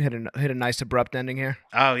just hit a nice abrupt ending here?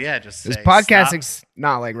 Oh, yeah. Just This say, podcasting's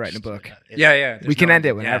not like writing a book. It's- Yeah. We can end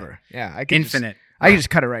it whenever. Yeah, I can Infinite. I can just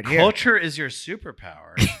cut it right here. Culture is your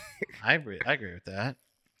superpower. I agree with that.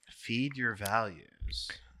 Feed your values.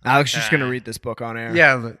 Alex is just gonna Okay. read this book on air.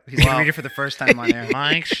 Yeah, look, he's Well- gonna read it for the first time on air.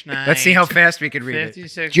 Mike Schnaidt. Let's see how fast we could read it.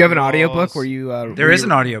 56 Do you have an rules. audiobook where you? There were is you-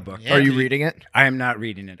 an audiobook. Yeah. Are you Did you- reading it? I am not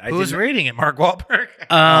reading it. Who's reading it? Mark Wahlberg?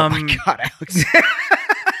 Oh my god, Alex!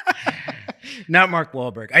 Not Mark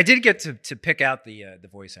Wahlberg. I did get to pick out the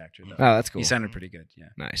voice actor though. Oh, that's cool. He sounded pretty good. Yeah.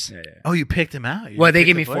 Nice. Yeah. Oh, you picked him out. You Well, they picked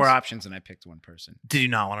gave the me voice? 4 options, and I picked one person. Did you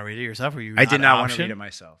not want to read it yourself? Were you? I did not want to option? read it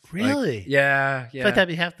myself. Really? Like, yeah. I feel like that'd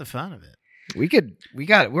be half the fun of it. We're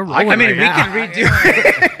rolling I mean, right now. we could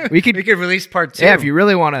redo. We could- we could release part 2. Yeah, if you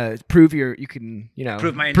really want to prove you can,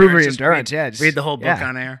 prove my prove your endurance, just endurance. read, Yeah, just read the whole book yeah.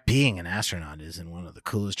 on air. Being an astronaut isn't one of the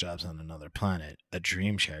coolest jobs on another planet. A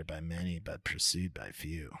dream shared by many, but pursued by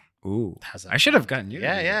few. Ooh, How's that I should have gotten you. to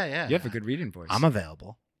Yeah, read it. yeah. You have a good reading voice. I'm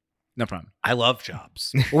available. No problem. I love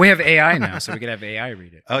jobs. Well, we have AI now, so we could have AI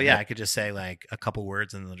read it. Oh yeah, I could just say like a couple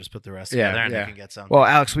words and they'll just put the rest Yeah, together and yeah. they can get something. Well,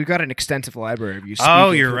 Alex, we've got an extensive library of you.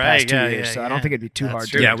 Oh, speaking you're for the right. past 2 Yeah, years, yeah, so I yeah. don't think it'd be too That's hard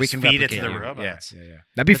true. to. Yeah, Just we can feed it to replicate the you. robots. Yeah.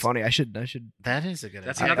 That'd be funny. I should. That is a good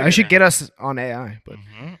That's idea. another I should good get us on AI, but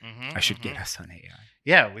I should get us on AI.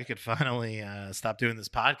 Yeah, we could finally stop doing this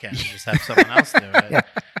podcast and just have someone else do it.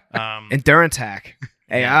 endurance hack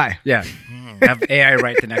AI. Yeah. mm. Have AI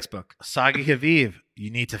write the next book. Sagi Haviv,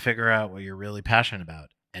 you need to figure out what you're really passionate about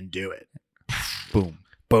and do it. Boom.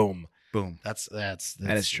 Boom. Boom. That's That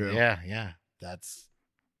is true. Yeah. That's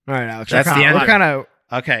All right, Alex. That's the end. We're kind of.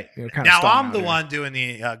 okay. You're kinda Now stalling I'm out the here. one doing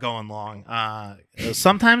the going long.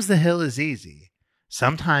 Sometimes the hill is easy.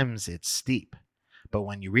 Sometimes it's steep. But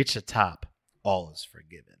when you reach the top, all is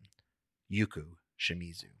forgiven. Yuku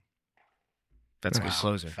Shimizu. That's a good Wow.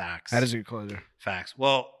 closer. Facts. That is a good closer. Facts.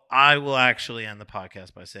 Well, I will actually end the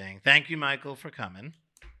podcast by saying thank you, Michael, for coming.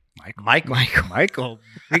 Michael.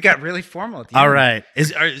 We got really formal at the All end. right.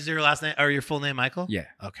 Is your last name or your full name Michael? Yeah.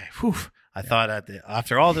 Okay. Whew. I thought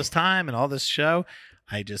after all this time and all this show,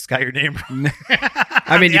 I just got your name wrong.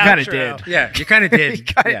 I mean, you kind of did. Yeah, you kind of did. You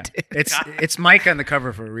kinda Yeah. did. It's Mike on the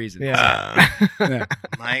cover for a reason. Yeah. Yeah.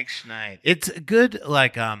 Mike Schnaidt. It's good.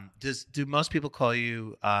 Like, do most people call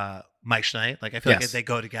you Mike Schnaidt? Like, I feel like Yes. they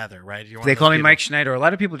go together, right? You're one They of those call me people. Mike Schneidt, or a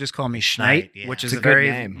lot of people just call me Schneidt, yeah. which It's is a a good very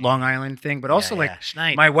name. Long Island thing. But also, like,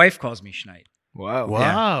 Schneidt. my wife calls me Schneidt. Whoa. Whoa.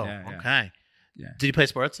 Yeah. Okay. Yeah. Did you play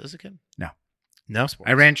sports as a kid? No. No sports.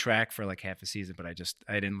 I ran track for like half a season, but I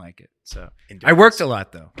didn't like it. So Endurance. I worked a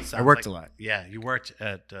lot, though. I Sounds worked like- a lot. Yeah, you worked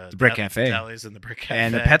at the Brick Cafe. Delis and the Brick Cafe.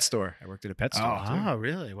 And the pet store. I worked at a pet store. too. Oh,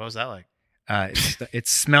 really? What was that like? It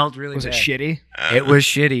smelled really Was it bad. shitty? It was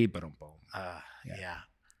shitty, but Yeah.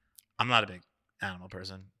 I'm not a big animal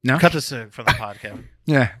person. No? Cut this from the podcast.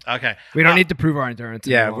 yeah. Okay. We don't need to prove our endurance.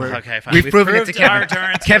 Yeah, anymore. we're- Okay, fine. We've proven it to proved our Kevin.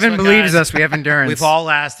 endurance. Kevin Guess what, believes guys? us. We have endurance. We've all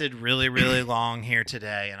lasted really, really long here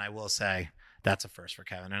today, and I will say that's a first for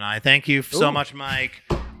Kevin and I. Thank you so Ooh. much, Mike.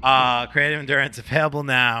 Creative Endurance available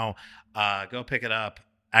now. Go pick it up.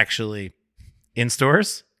 Actually, in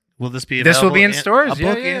stores. Will this be? This will available be in stores, A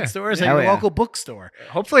yeah, book yeah. in stores Hell at your yeah. local bookstore.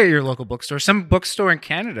 Hopefully at your local bookstore. Some bookstore in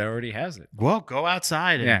Canada already has it. Well, go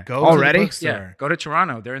outside and Yeah. go Already? to the bookstore Yeah. Go to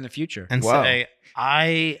Toronto. They're in the future. and Whoa. say,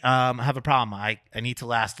 I have a problem. I need to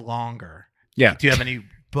last longer. Yeah. Do you have any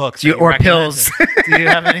books Do you- that you or recommend? pills. Do you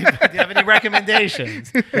have any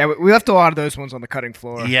recommendations? Yeah, we left a lot of those ones on the cutting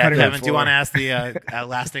floor. Yeah, Cutting room Kevin, do you floor. want to ask the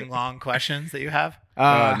lasting long questions that you have?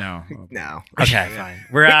 No. No. Okay, fine.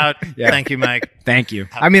 We're out. Yeah. Thank you, Mike. Thank you.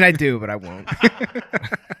 I mean, I do, but I won't.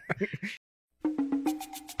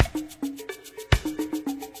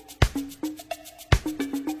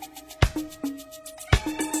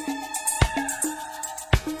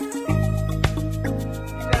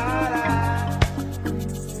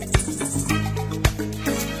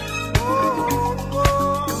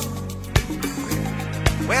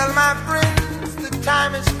 Well, my friends, the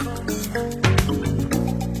time has come.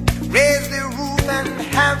 Raise the roof and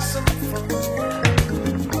have some fun.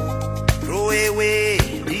 Throw away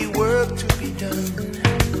the work to be done.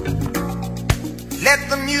 Let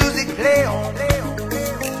the music play on.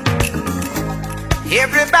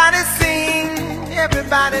 Everybody sing,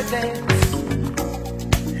 everybody dance.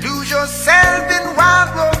 Lose yourself in wild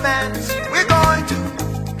romance. We're going to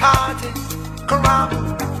party, caramba,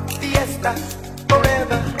 fiesta,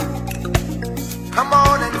 forever. Come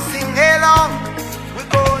on and sing along.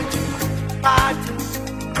 We're going to party,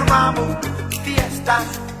 caramba, fiesta,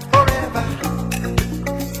 forever.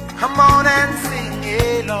 Come on and sing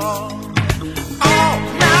along. All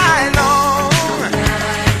night long,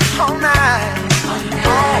 all night.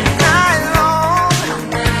 All night long,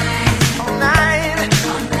 all night,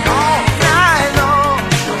 all night long,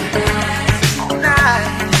 all night,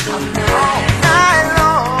 all night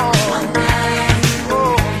long.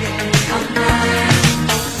 Oh yeah.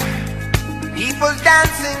 People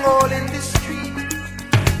dancing all in the street.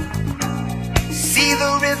 See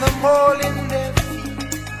the rhythm all in their feet.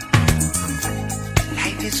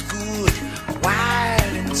 Life is good,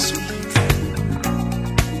 wild and sweet.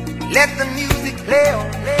 Let the music play on,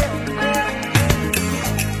 play on, play on.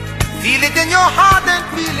 Feel it in your heart and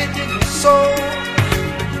feel it in your soul.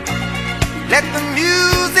 Let the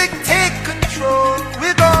music take control.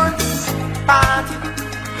 We're going to party,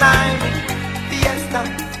 climbing, fiesta,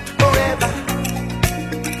 forever.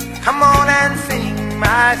 Come on and sing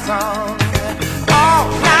my song all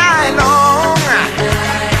night long.